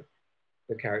Papel,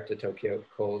 the character Tokyo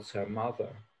calls her mother,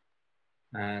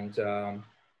 and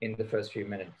in the first few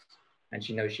minutes, and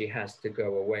she knows she has to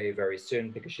go away very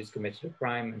soon because she's committed a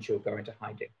crime and she'll go into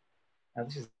hiding. And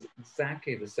this is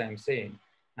exactly the same scene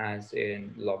as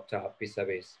in Locked Up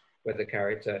Vis-a-Vis, where the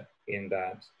character in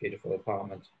that beautiful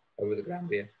apartment over the Gran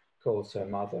Via calls her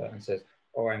mother and says,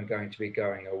 "Oh, I'm going to be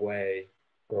going away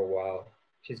for a while."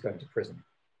 She's going to prison.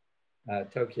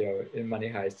 Tokyo in Money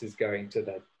Heist is going to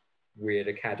that weird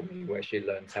academy where she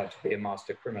learns how to be a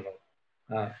master criminal.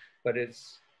 But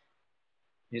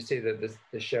you see that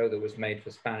the show that was made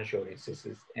for Spanish audiences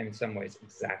is in some ways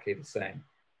exactly the same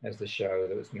as the show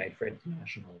that was made for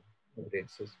international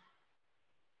audiences.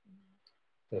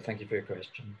 So thank you for your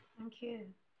question. Thank you.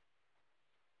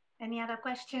 Any other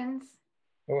questions?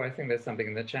 Oh, I think there's something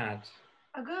in the chat.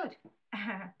 Oh, good.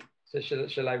 So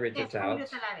shall I read it out?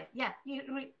 Yeah, you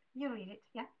read it,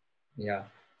 yeah. Yeah,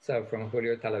 so from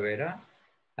Julio Talavera,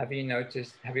 have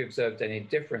you observed any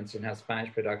difference in how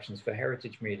Spanish productions for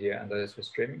heritage media and those for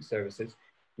streaming services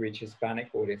reach Hispanic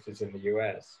audiences in the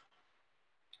US?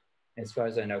 As far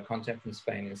as I know, content from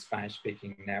Spain in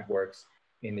Spanish-speaking networks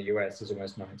in the US is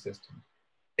almost non-existent.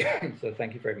 So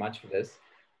thank you very much for this.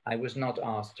 I was not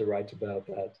asked to write about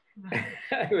that.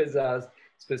 I was asked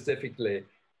specifically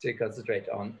to concentrate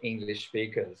on English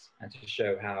speakers and to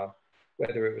show how,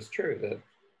 whether it was true that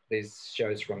these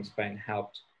shows from Spain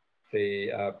helped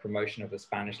the promotion of the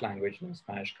Spanish language and the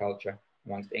Spanish culture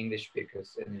amongst English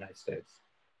speakers in the United States.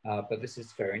 But this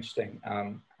is very interesting.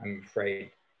 I'm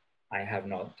afraid I have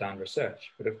not done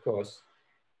research, but of course,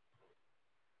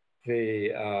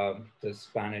 the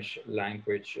Spanish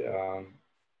language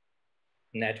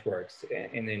networks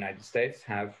in the United States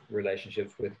have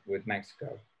relationships with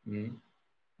Mexico.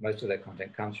 Most of their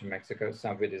content comes from Mexico.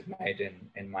 Some of it is made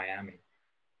in Miami.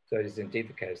 So it is indeed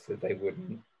the case that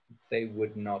they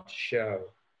would not show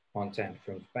content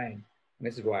from Spain. And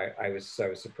this is why I was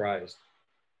so surprised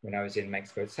when I was in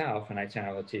Mexico itself and I turn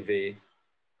on the TV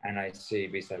and I see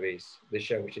Vis-a-Vis, the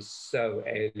show which is so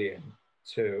alien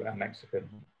to a Mexican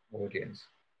audience.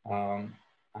 And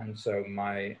so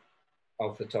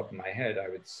off the top of my head, I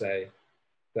would say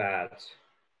that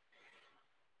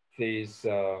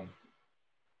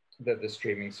that the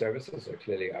streaming services are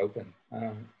clearly open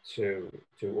to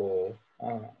all.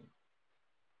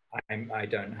 I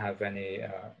don't have any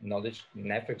knowledge.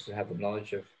 Netflix would have the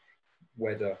knowledge of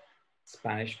whether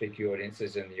Spanish-speaking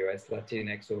audiences in the US,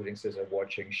 Latinx audiences are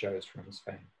watching shows from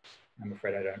Spain. I'm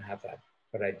afraid I don't have that.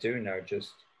 But I do know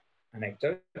just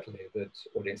anecdotally that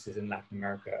audiences in Latin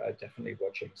America are definitely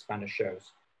watching Spanish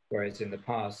shows, whereas in the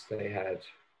past they had,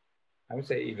 I would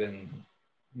say even,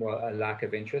 well, a lack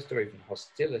of interest or even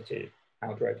hostility,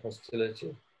 outright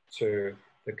hostility to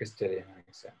the Castilian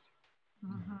accent.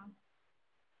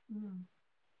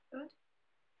 Good.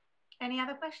 Any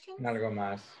other questions? Algo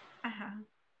más.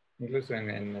 Incluso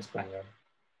en español.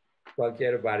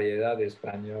 Cualquier variedad de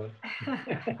español.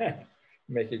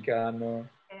 Mexicano,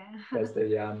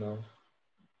 castellano,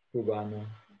 cubano.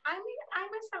 I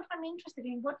myself am interested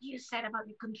in what you said about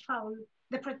the control,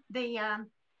 the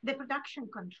production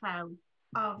control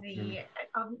of the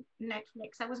of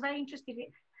Netflix. I was very interested in,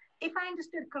 if I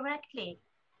understood correctly,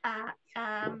 I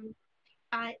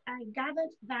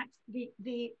gathered that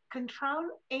the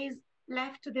control is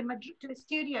left to the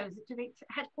studios, to the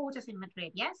headquarters in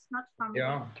Madrid. Yes, not from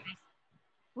yeah.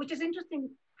 Which is interesting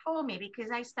for me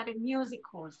because I studied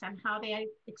musicals and how they are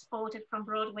exported from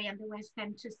Broadway and the West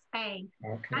End to Spain.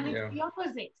 Okay, And it's the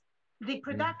opposite. The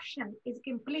production is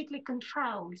completely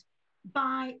controlled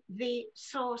by the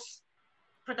source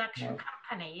production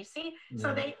company, you see?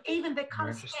 So they, even the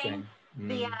casting,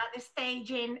 the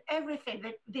staging, everything,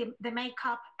 the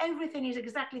makeup, everything is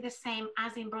exactly the same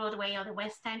as in Broadway or the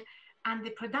West End. And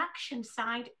the production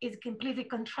side is completely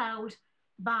controlled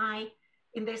by,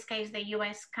 in this case, the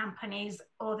US companies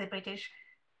or the British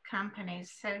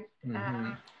companies. So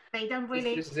they don't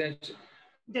really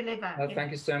deliver. Well,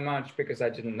 thank you so much, because I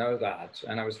didn't know that.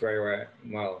 And I was very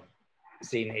well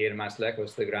seen Ir Más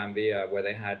Lejos, the Gran Via, where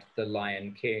they had the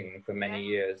Lion King for many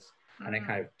years, and it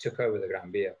kind of took over the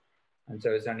Gran Via. And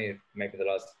so it's only maybe the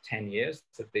last 10 years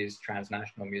that these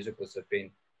transnational musicals have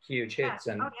been huge hits.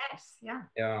 And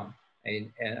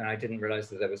and I didn't realize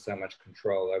that there was so much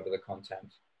control over the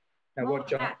content. And more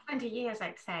than 20 years,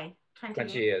 I'd say.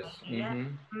 20 years.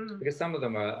 Because some of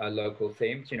them are local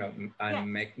themed, you know,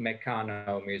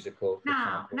 Meccano musical.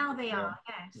 Now they are,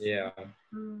 yes. Yeah,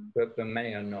 but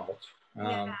many are not.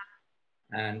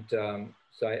 And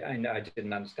so I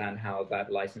didn't understand how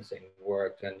that licensing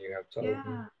worked, and you have told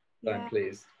me, so I'm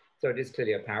pleased. So it is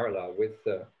clearly a parallel with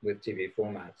TV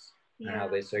formats and how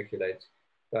they circulate.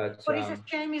 But what is a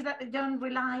shame is that they don't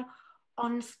rely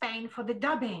on Spain for the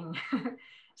dubbing,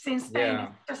 since Spain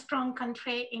is a strong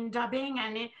country in dubbing,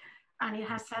 and it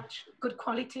has such good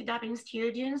quality dubbing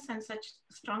studios and such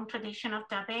strong tradition of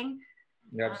dubbing.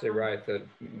 You're absolutely right, that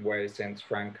way since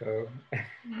Franco,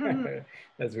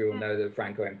 as we all know, that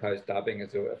Franco imposed dubbing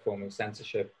as a form of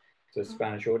censorship to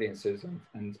Spanish audiences,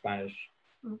 and Spanish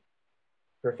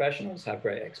professionals have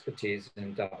great expertise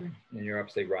in dubbing, and you're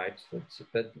absolutely right.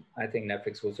 But I think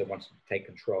Netflix also wants to take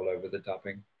control over the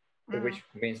dubbing, which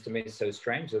means to me it's so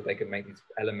strange that they can make these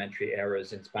elementary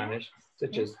errors in Spanish,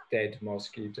 such as dead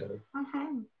mosquito.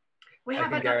 We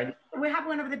have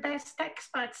one of the best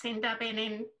experts in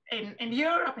dubbing in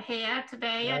Europe here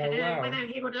today. I don't know whether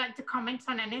he would like to comment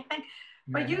on anything,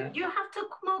 but you have two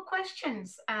more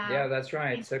questions. Yeah, that's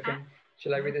right. So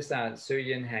shall I read this out?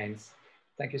 Julian Haynes,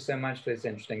 thank you so much for this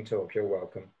interesting talk. You're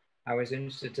welcome. I was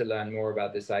interested to learn more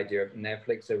about this idea of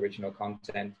Netflix original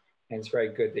content, and it's very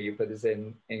good that you put this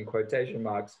in quotation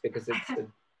marks, because it's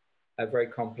a very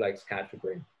complex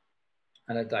category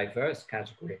and a diverse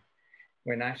category,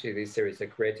 when actually these series are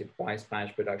created by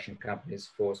Spanish production companies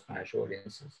for Spanish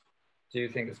audiences. Do you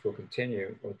think this will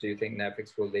continue, or do you think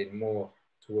Netflix will lean more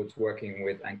towards working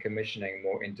with and commissioning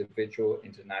more individual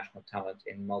international talent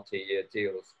in multi-year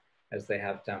deals, as they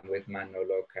have done with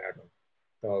Manolo Caro?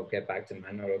 So I'll get back to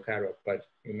Manolo Caro, but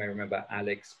you may remember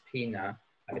Alex Pina,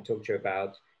 I talked to you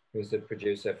about, who was a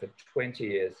producer for 20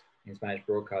 years in Spanish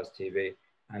broadcast TV,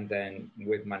 and then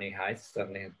with Money Heist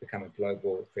suddenly has become a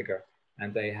global figure.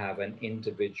 And they have an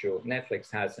individual, Netflix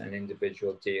has an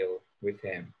individual deal with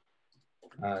him.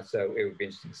 So it would be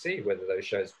interesting to see whether those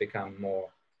shows become more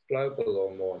global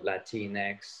or more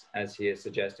Latinx, as he is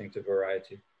suggesting to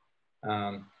Variety.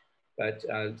 So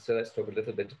let's talk a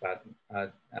little bit about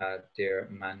dear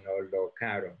Manolo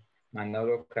Caro.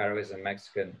 Manolo Caro is a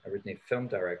Mexican originally film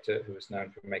director who is known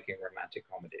for making romantic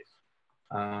comedies.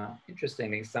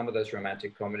 Interestingly, some of those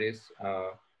romantic comedies,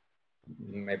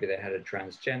 maybe they had a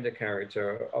transgender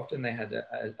character. Often they had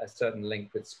a certain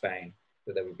link with Spain,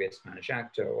 so there would be a Spanish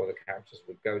actor, or the characters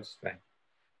would go to Spain.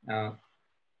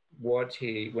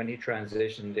 When he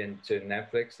transitioned into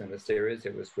Netflix and the series,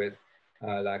 it was with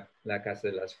La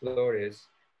Casa de las Flores,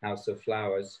 House of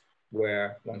Flowers,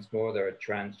 where once more there are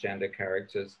transgender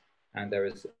characters, and there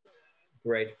is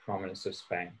great prominence of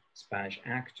Spain, Spanish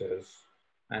actors,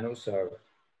 and also,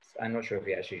 I'm not sure if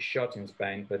he actually shot in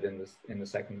Spain, but in the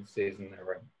second season, there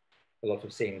were a lot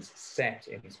of scenes set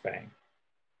in Spain.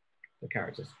 The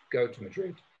characters go to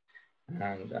Madrid,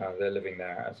 and they're living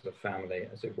there as a family,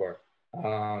 as it were.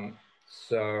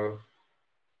 So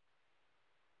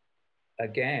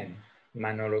again,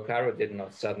 Manolo Caro did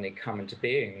not suddenly come into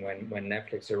being when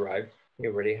Netflix arrived. He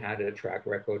already had a track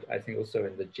record, I think also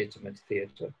in legitimate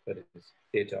theater, that is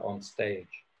theater on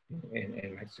stage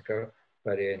in Mexico,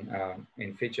 but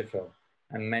in feature film.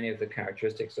 And many of the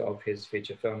characteristics of his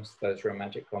feature films, those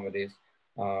romantic comedies,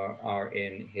 are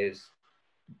in his,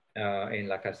 in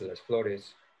La Casa de las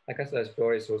Flores. La Casa de las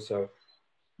Flores also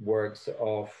works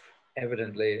off,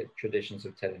 evidently, traditions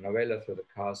of telenovela through the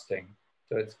casting.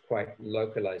 So it's quite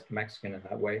localized Mexican in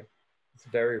that way. It's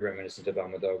very reminiscent of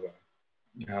Almodovar.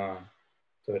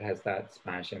 So it has that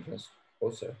Spanish influence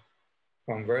also.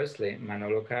 Conversely,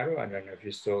 Manolo Caro, I don't know if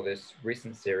you saw this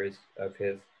recent series of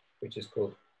his, which is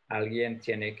called Alguien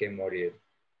Tiene que Morir.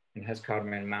 It has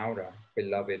Carmen Maura,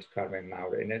 beloved Carmen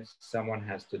Maura in it. Someone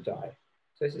has to die.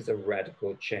 So this is a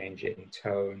radical change in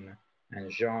tone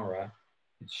and genre.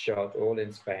 It's shot all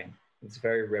in Spain. It's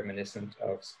very reminiscent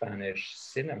of Spanish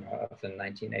cinema of the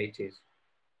 1980s,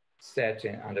 set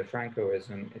under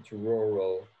Francoism. It's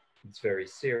rural, it's very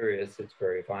serious, it's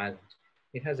very violent.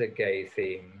 It has a gay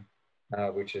theme,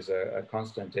 which is a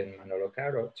constant in Manolo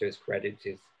Caro. To his credit,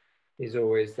 he's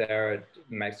always there at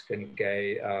Mexican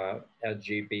gay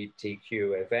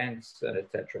LGBTQ events,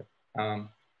 etc.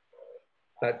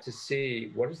 But to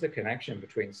see what is the connection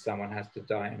between someone has to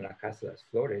die in La Casa de las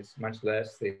Flores, much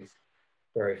less these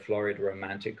very florid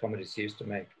romantic comedies used to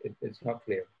make, it's not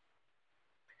clear.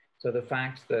 So the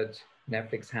fact that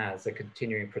Netflix has a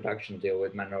continuing production deal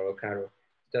with Manolo Caro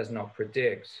does not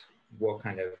predict what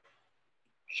kind of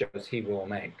shows he will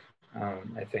make,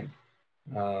 I think.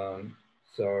 But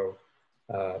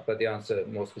the answer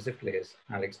more specifically is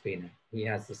Alex Pina. He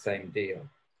has the same deal.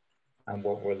 And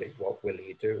what will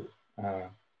he do?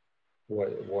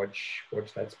 Watch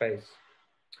that space.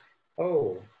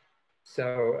 Oh,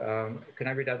 so can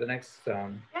I read out the next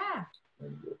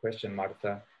question,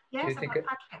 Marta? Yes,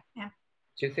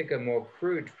 do you think a more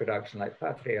crude production like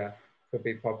Patria could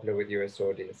be popular with US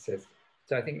audiences?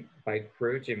 So I think by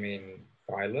crude, you mean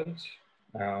violent.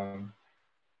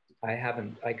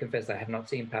 I confess I have not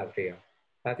seen Patria.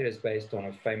 Patria is based on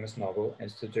a famous novel.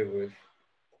 It's to do with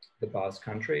the Basque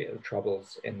Country, the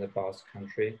troubles in the Basque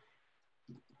Country.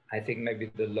 I think maybe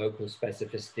the local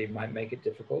specificity might make it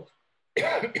difficult.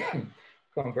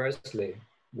 Conversely,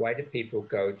 why do people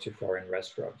go to foreign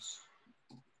restaurants?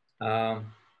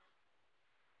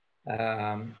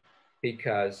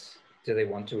 Because do they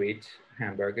want to eat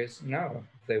hamburgers? No,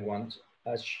 they want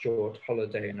a short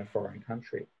holiday in a foreign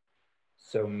country.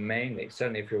 So mainly,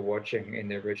 certainly if you're watching in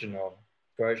the original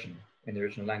version, in the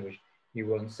original language, you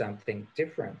want something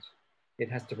different.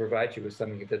 It has to provide you with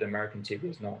something that American TV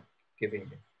is not giving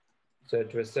you. So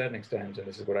to a certain extent, and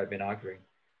this is what I've been arguing,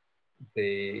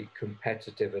 the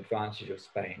competitive advantage of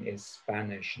Spain is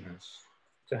Spanishness.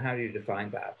 So how do you define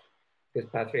that? Because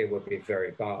Patria would be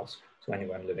very Basque to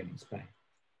anyone living in Spain.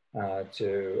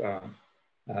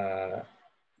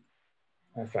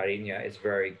 Farina is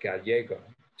very Gallego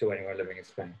to anyone living in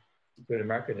Spain. To an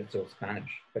American, it's all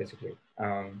Spanish, basically.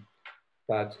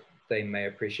 But they may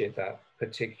appreciate that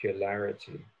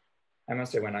particularity. I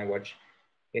must say, when I watch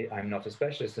it, I'm not a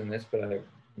specialist in this, but I'm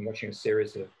watching a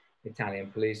series of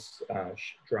Italian police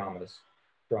dramas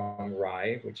from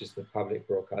RAI, which is the public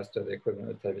broadcaster, the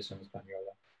equivalent of Televisión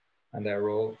Española. And they're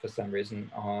all, for some reason,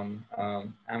 on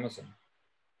Amazon.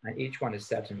 And each one is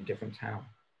set in a different town.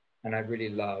 And I really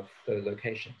love the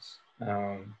locations.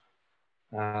 So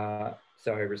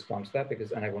I respond to that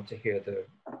because, and I want to hear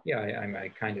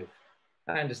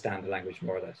I understand the language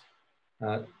more or less.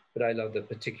 But I love the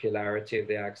particularity of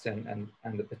the accent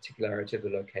and the particularity of the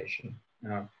location.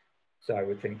 So I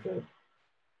would think that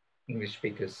English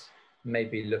speakers may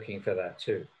be looking for that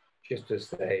too, just as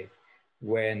they,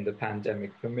 when the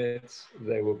pandemic permits,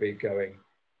 they will be going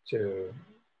to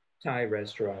Thai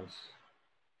restaurants.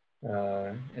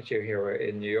 Actually, here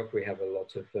in New York, we have a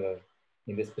lot of,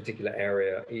 in this particular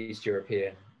area, East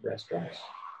European restaurants.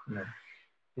 You know,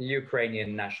 the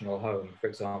Ukrainian National Home, for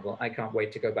example. I can't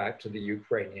wait to go back to the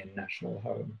Ukrainian National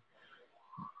Home.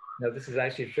 Now, this is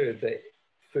actually food that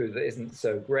isn't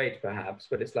so great, perhaps,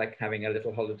 but it's like having a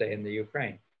little holiday in the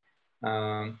Ukraine.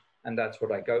 And that's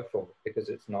what I go for, because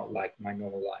it's not like my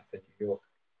normal life in New York.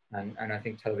 And I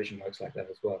think television works like that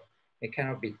as well. It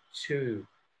cannot be too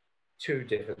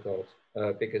difficult,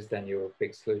 because then you're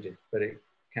excluded, but it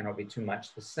cannot be too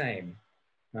much the same.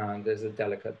 There's a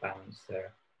delicate balance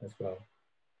there as well.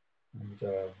 And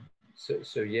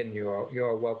so Yin, you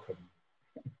are welcome.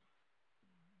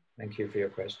 Thank you for your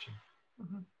question.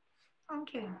 Mm-hmm.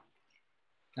 Thank you.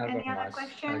 Any other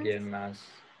questions?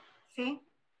 See?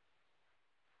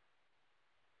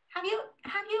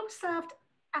 Have you observed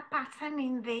a pattern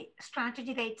in the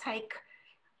strategy they take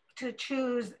to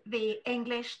choose the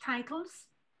English titles?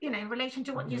 You know, in relation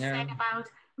to what you said about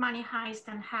Money Heist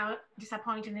and how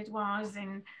disappointing it was,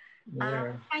 and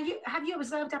have you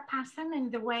observed a pattern in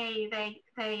the way they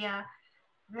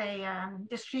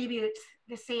distribute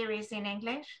the series in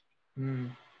English?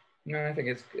 No, I think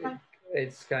it's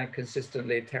kind of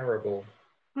consistently terrible.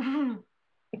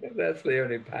 That's the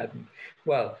only pattern.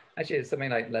 Well, actually, it's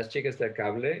something like Las Chicas del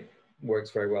Cable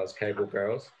works very well as Cable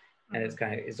Girls, and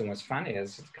it's almost funny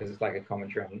because it's like a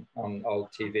commentary on old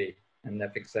TV and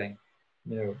Netflix saying,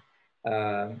 you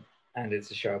know, and it's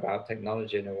a show about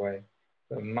technology in a way.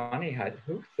 But Money Heist,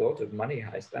 who thought of Money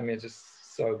Heist? I mean, it's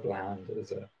just so bland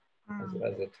as a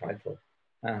title.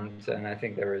 And I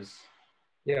think there is,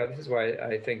 yeah, this is why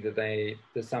I think that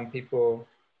some people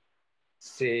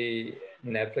see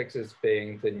Netflix as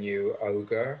being the new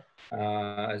ogre,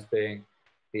 as being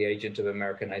the agent of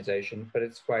Americanization, but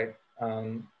it's quite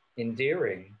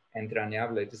endearing,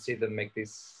 entrañable, to see them make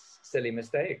these silly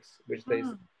mistakes, which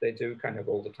they do kind of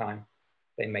all the time.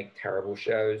 They make terrible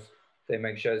shows. They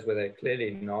make shows where they're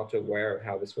clearly not aware of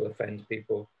how this will offend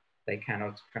people. They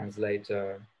cannot translate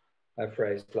a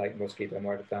phrase like mosquito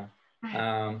muerta.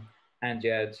 And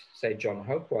yet, say John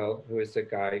Hopewell, who is the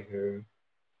guy who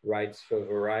writes for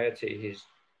Variety, he's,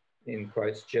 in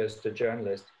quotes, just a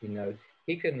journalist.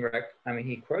 He can,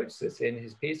 he quotes this in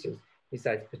his pieces. He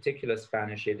cites particular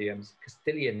Spanish idioms,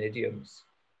 Castilian idioms.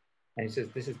 And he says,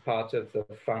 this is part of the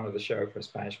fun of the show for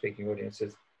Spanish-speaking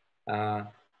audiences.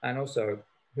 And also,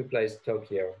 who plays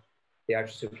Tokyo? The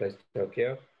actress who plays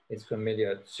Tokyo is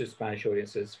familiar to Spanish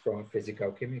audiences from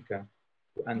Física-Química.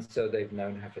 And so they've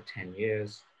known her for 10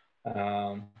 years.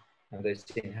 And they've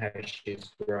seen how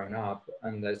she's grown up,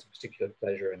 and there's a particular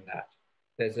pleasure in that.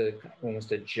 There's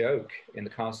almost a joke in the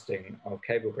casting of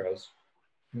Cable Girls.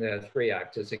 There are 3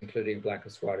 actors, including Blanca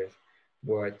Suarez,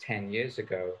 were 10 years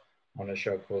ago on a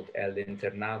show called El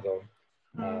Internado,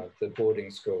 the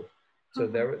boarding school. So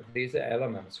these are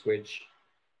elements which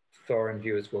foreign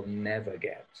viewers will never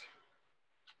get.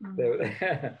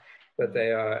 But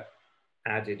they are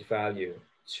added value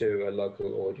to a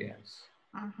local audience.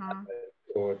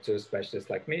 Or to a specialist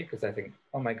like me, because I think,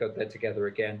 oh my God, they're together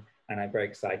again, and I'm very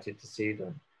excited to see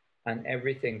them. And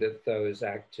everything that those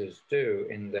actors do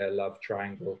in their love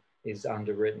triangle is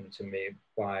underwritten to me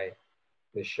by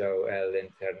the show El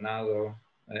Internado,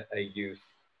 a youth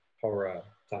horror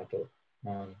title.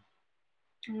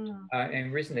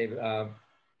 And recently,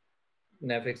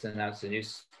 Netflix announced a new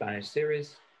Spanish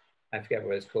series. I forget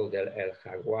what it's called, El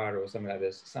Jaguar or something like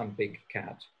this, some big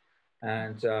cat.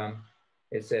 And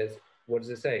it says, what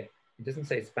does it say? It doesn't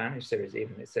say Spanish series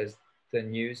even. It says the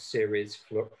new series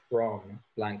from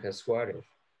Blanca Suarez.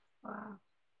 Wow.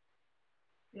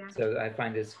 Yeah. So I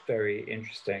find this very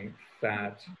interesting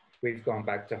that we've gone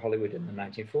back to Hollywood in the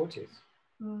 1940s.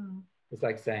 It's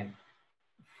like saying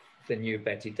the new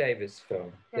Betty Davis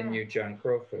film, the new Joan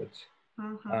Crawford.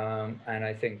 And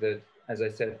I think that, as I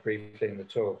said briefly in the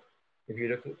talk, if you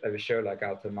look at a show like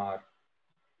Alta Mar,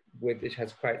 it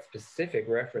has quite specific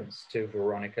reference to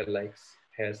Veronica Lake's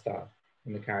hairstyle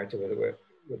in the character with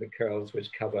the curls which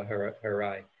cover her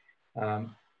eye.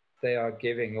 They are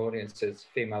giving audiences,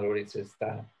 female audiences,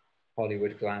 that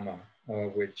Hollywood glamour,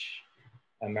 which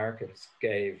Americans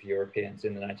gave Europeans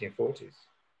in the 1940s.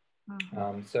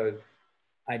 So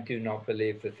I do not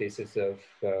believe the thesis of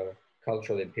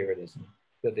cultural imperialism,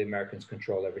 that the Americans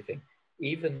control everything.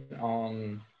 Even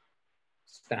on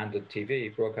standard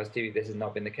TV, broadcast TV, this has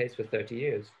not been the case for 30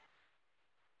 years.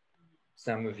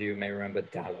 Some of you may remember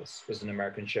Dallas was an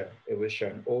American show. It was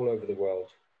shown all over the world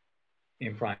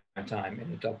in prime time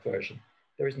in a dub version.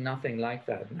 There is nothing like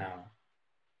that now.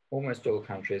 Almost all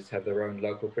countries have their own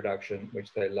local production,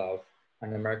 which they love,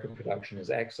 and American production is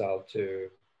exiled to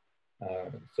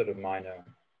sort of minor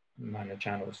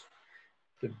channels.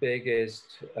 The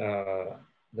biggest, the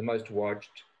most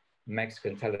watched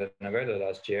Mexican telenovela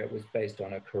last year was based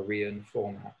on a Korean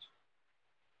format.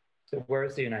 So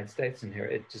whereas the United States in here,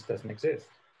 it just doesn't exist.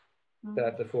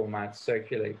 That the formats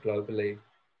circulate globally,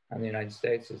 and the United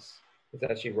States is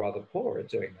actually rather poor at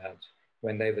doing that.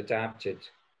 When they've adapted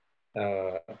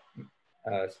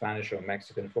Spanish or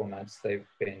Mexican formats, they've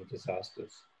been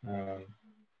disasters.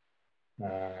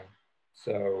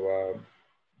 So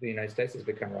the United States has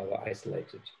become rather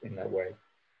isolated in that way.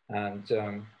 And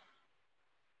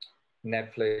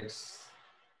Netflix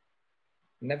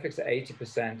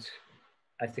 80%,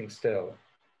 I think still,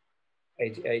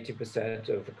 80%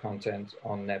 of the content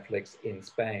on Netflix in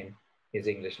Spain is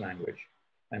English language,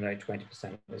 and only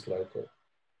 20% is local.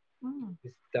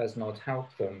 This does not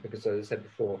help them because, as I said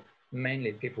before,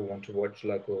 mainly people want to watch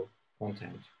local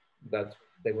content, that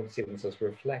they want to see themselves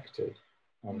reflected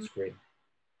on screen.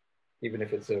 Even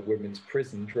if it's a women's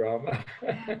prison drama.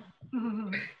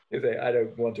 I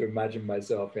don't want to imagine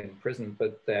myself in prison,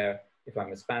 but if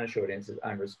I'm a Spanish audience,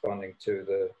 I'm responding to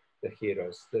the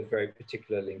heroes, the very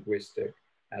particular linguistic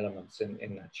elements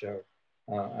in that show.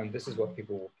 And this is what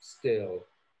people still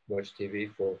watch TV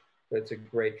for. But it's a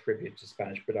great tribute to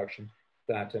Spanish production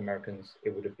that Americans,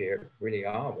 it would appear, really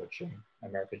are watching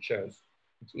American shows.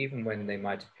 Which even when they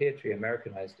might appear to be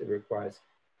Americanized, it requires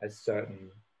a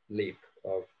certain leap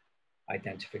of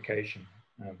identification.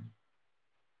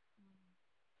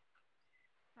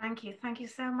 Thank you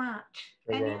so much.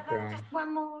 You're welcome. Just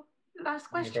one more last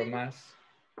question. Más?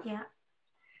 Yeah.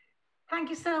 Thank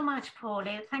you so much,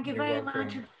 Pauline. Thank you very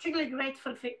much. I'm particularly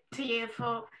grateful to you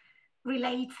for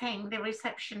relating the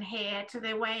reception here to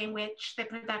the way in which the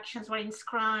productions were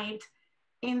inscribed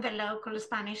in the local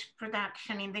Spanish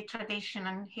production, in the tradition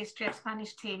and history of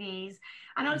Spanish TVs.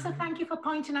 And also thank you for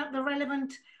pointing out the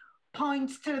relevant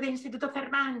points to the Instituto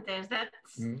Cervantes.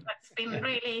 That's been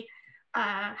really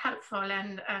helpful,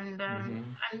 and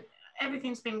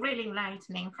everything's been really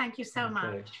enlightening. Thank you so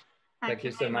much. Thank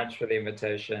you so much for the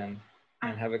invitation,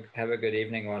 and have a good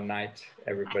evening or night,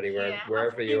 everybody,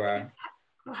 wherever you are.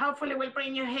 Hopefully we'll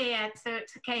bring you here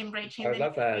to Cambridge. I would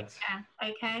love that.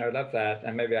 Okay. I would love that,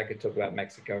 and maybe I could talk about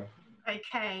Mexico.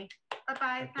 Okay.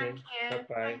 Bye-bye. Thank you.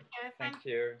 Bye-bye. Thank you. Thank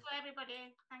you. To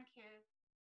everybody. Thank you.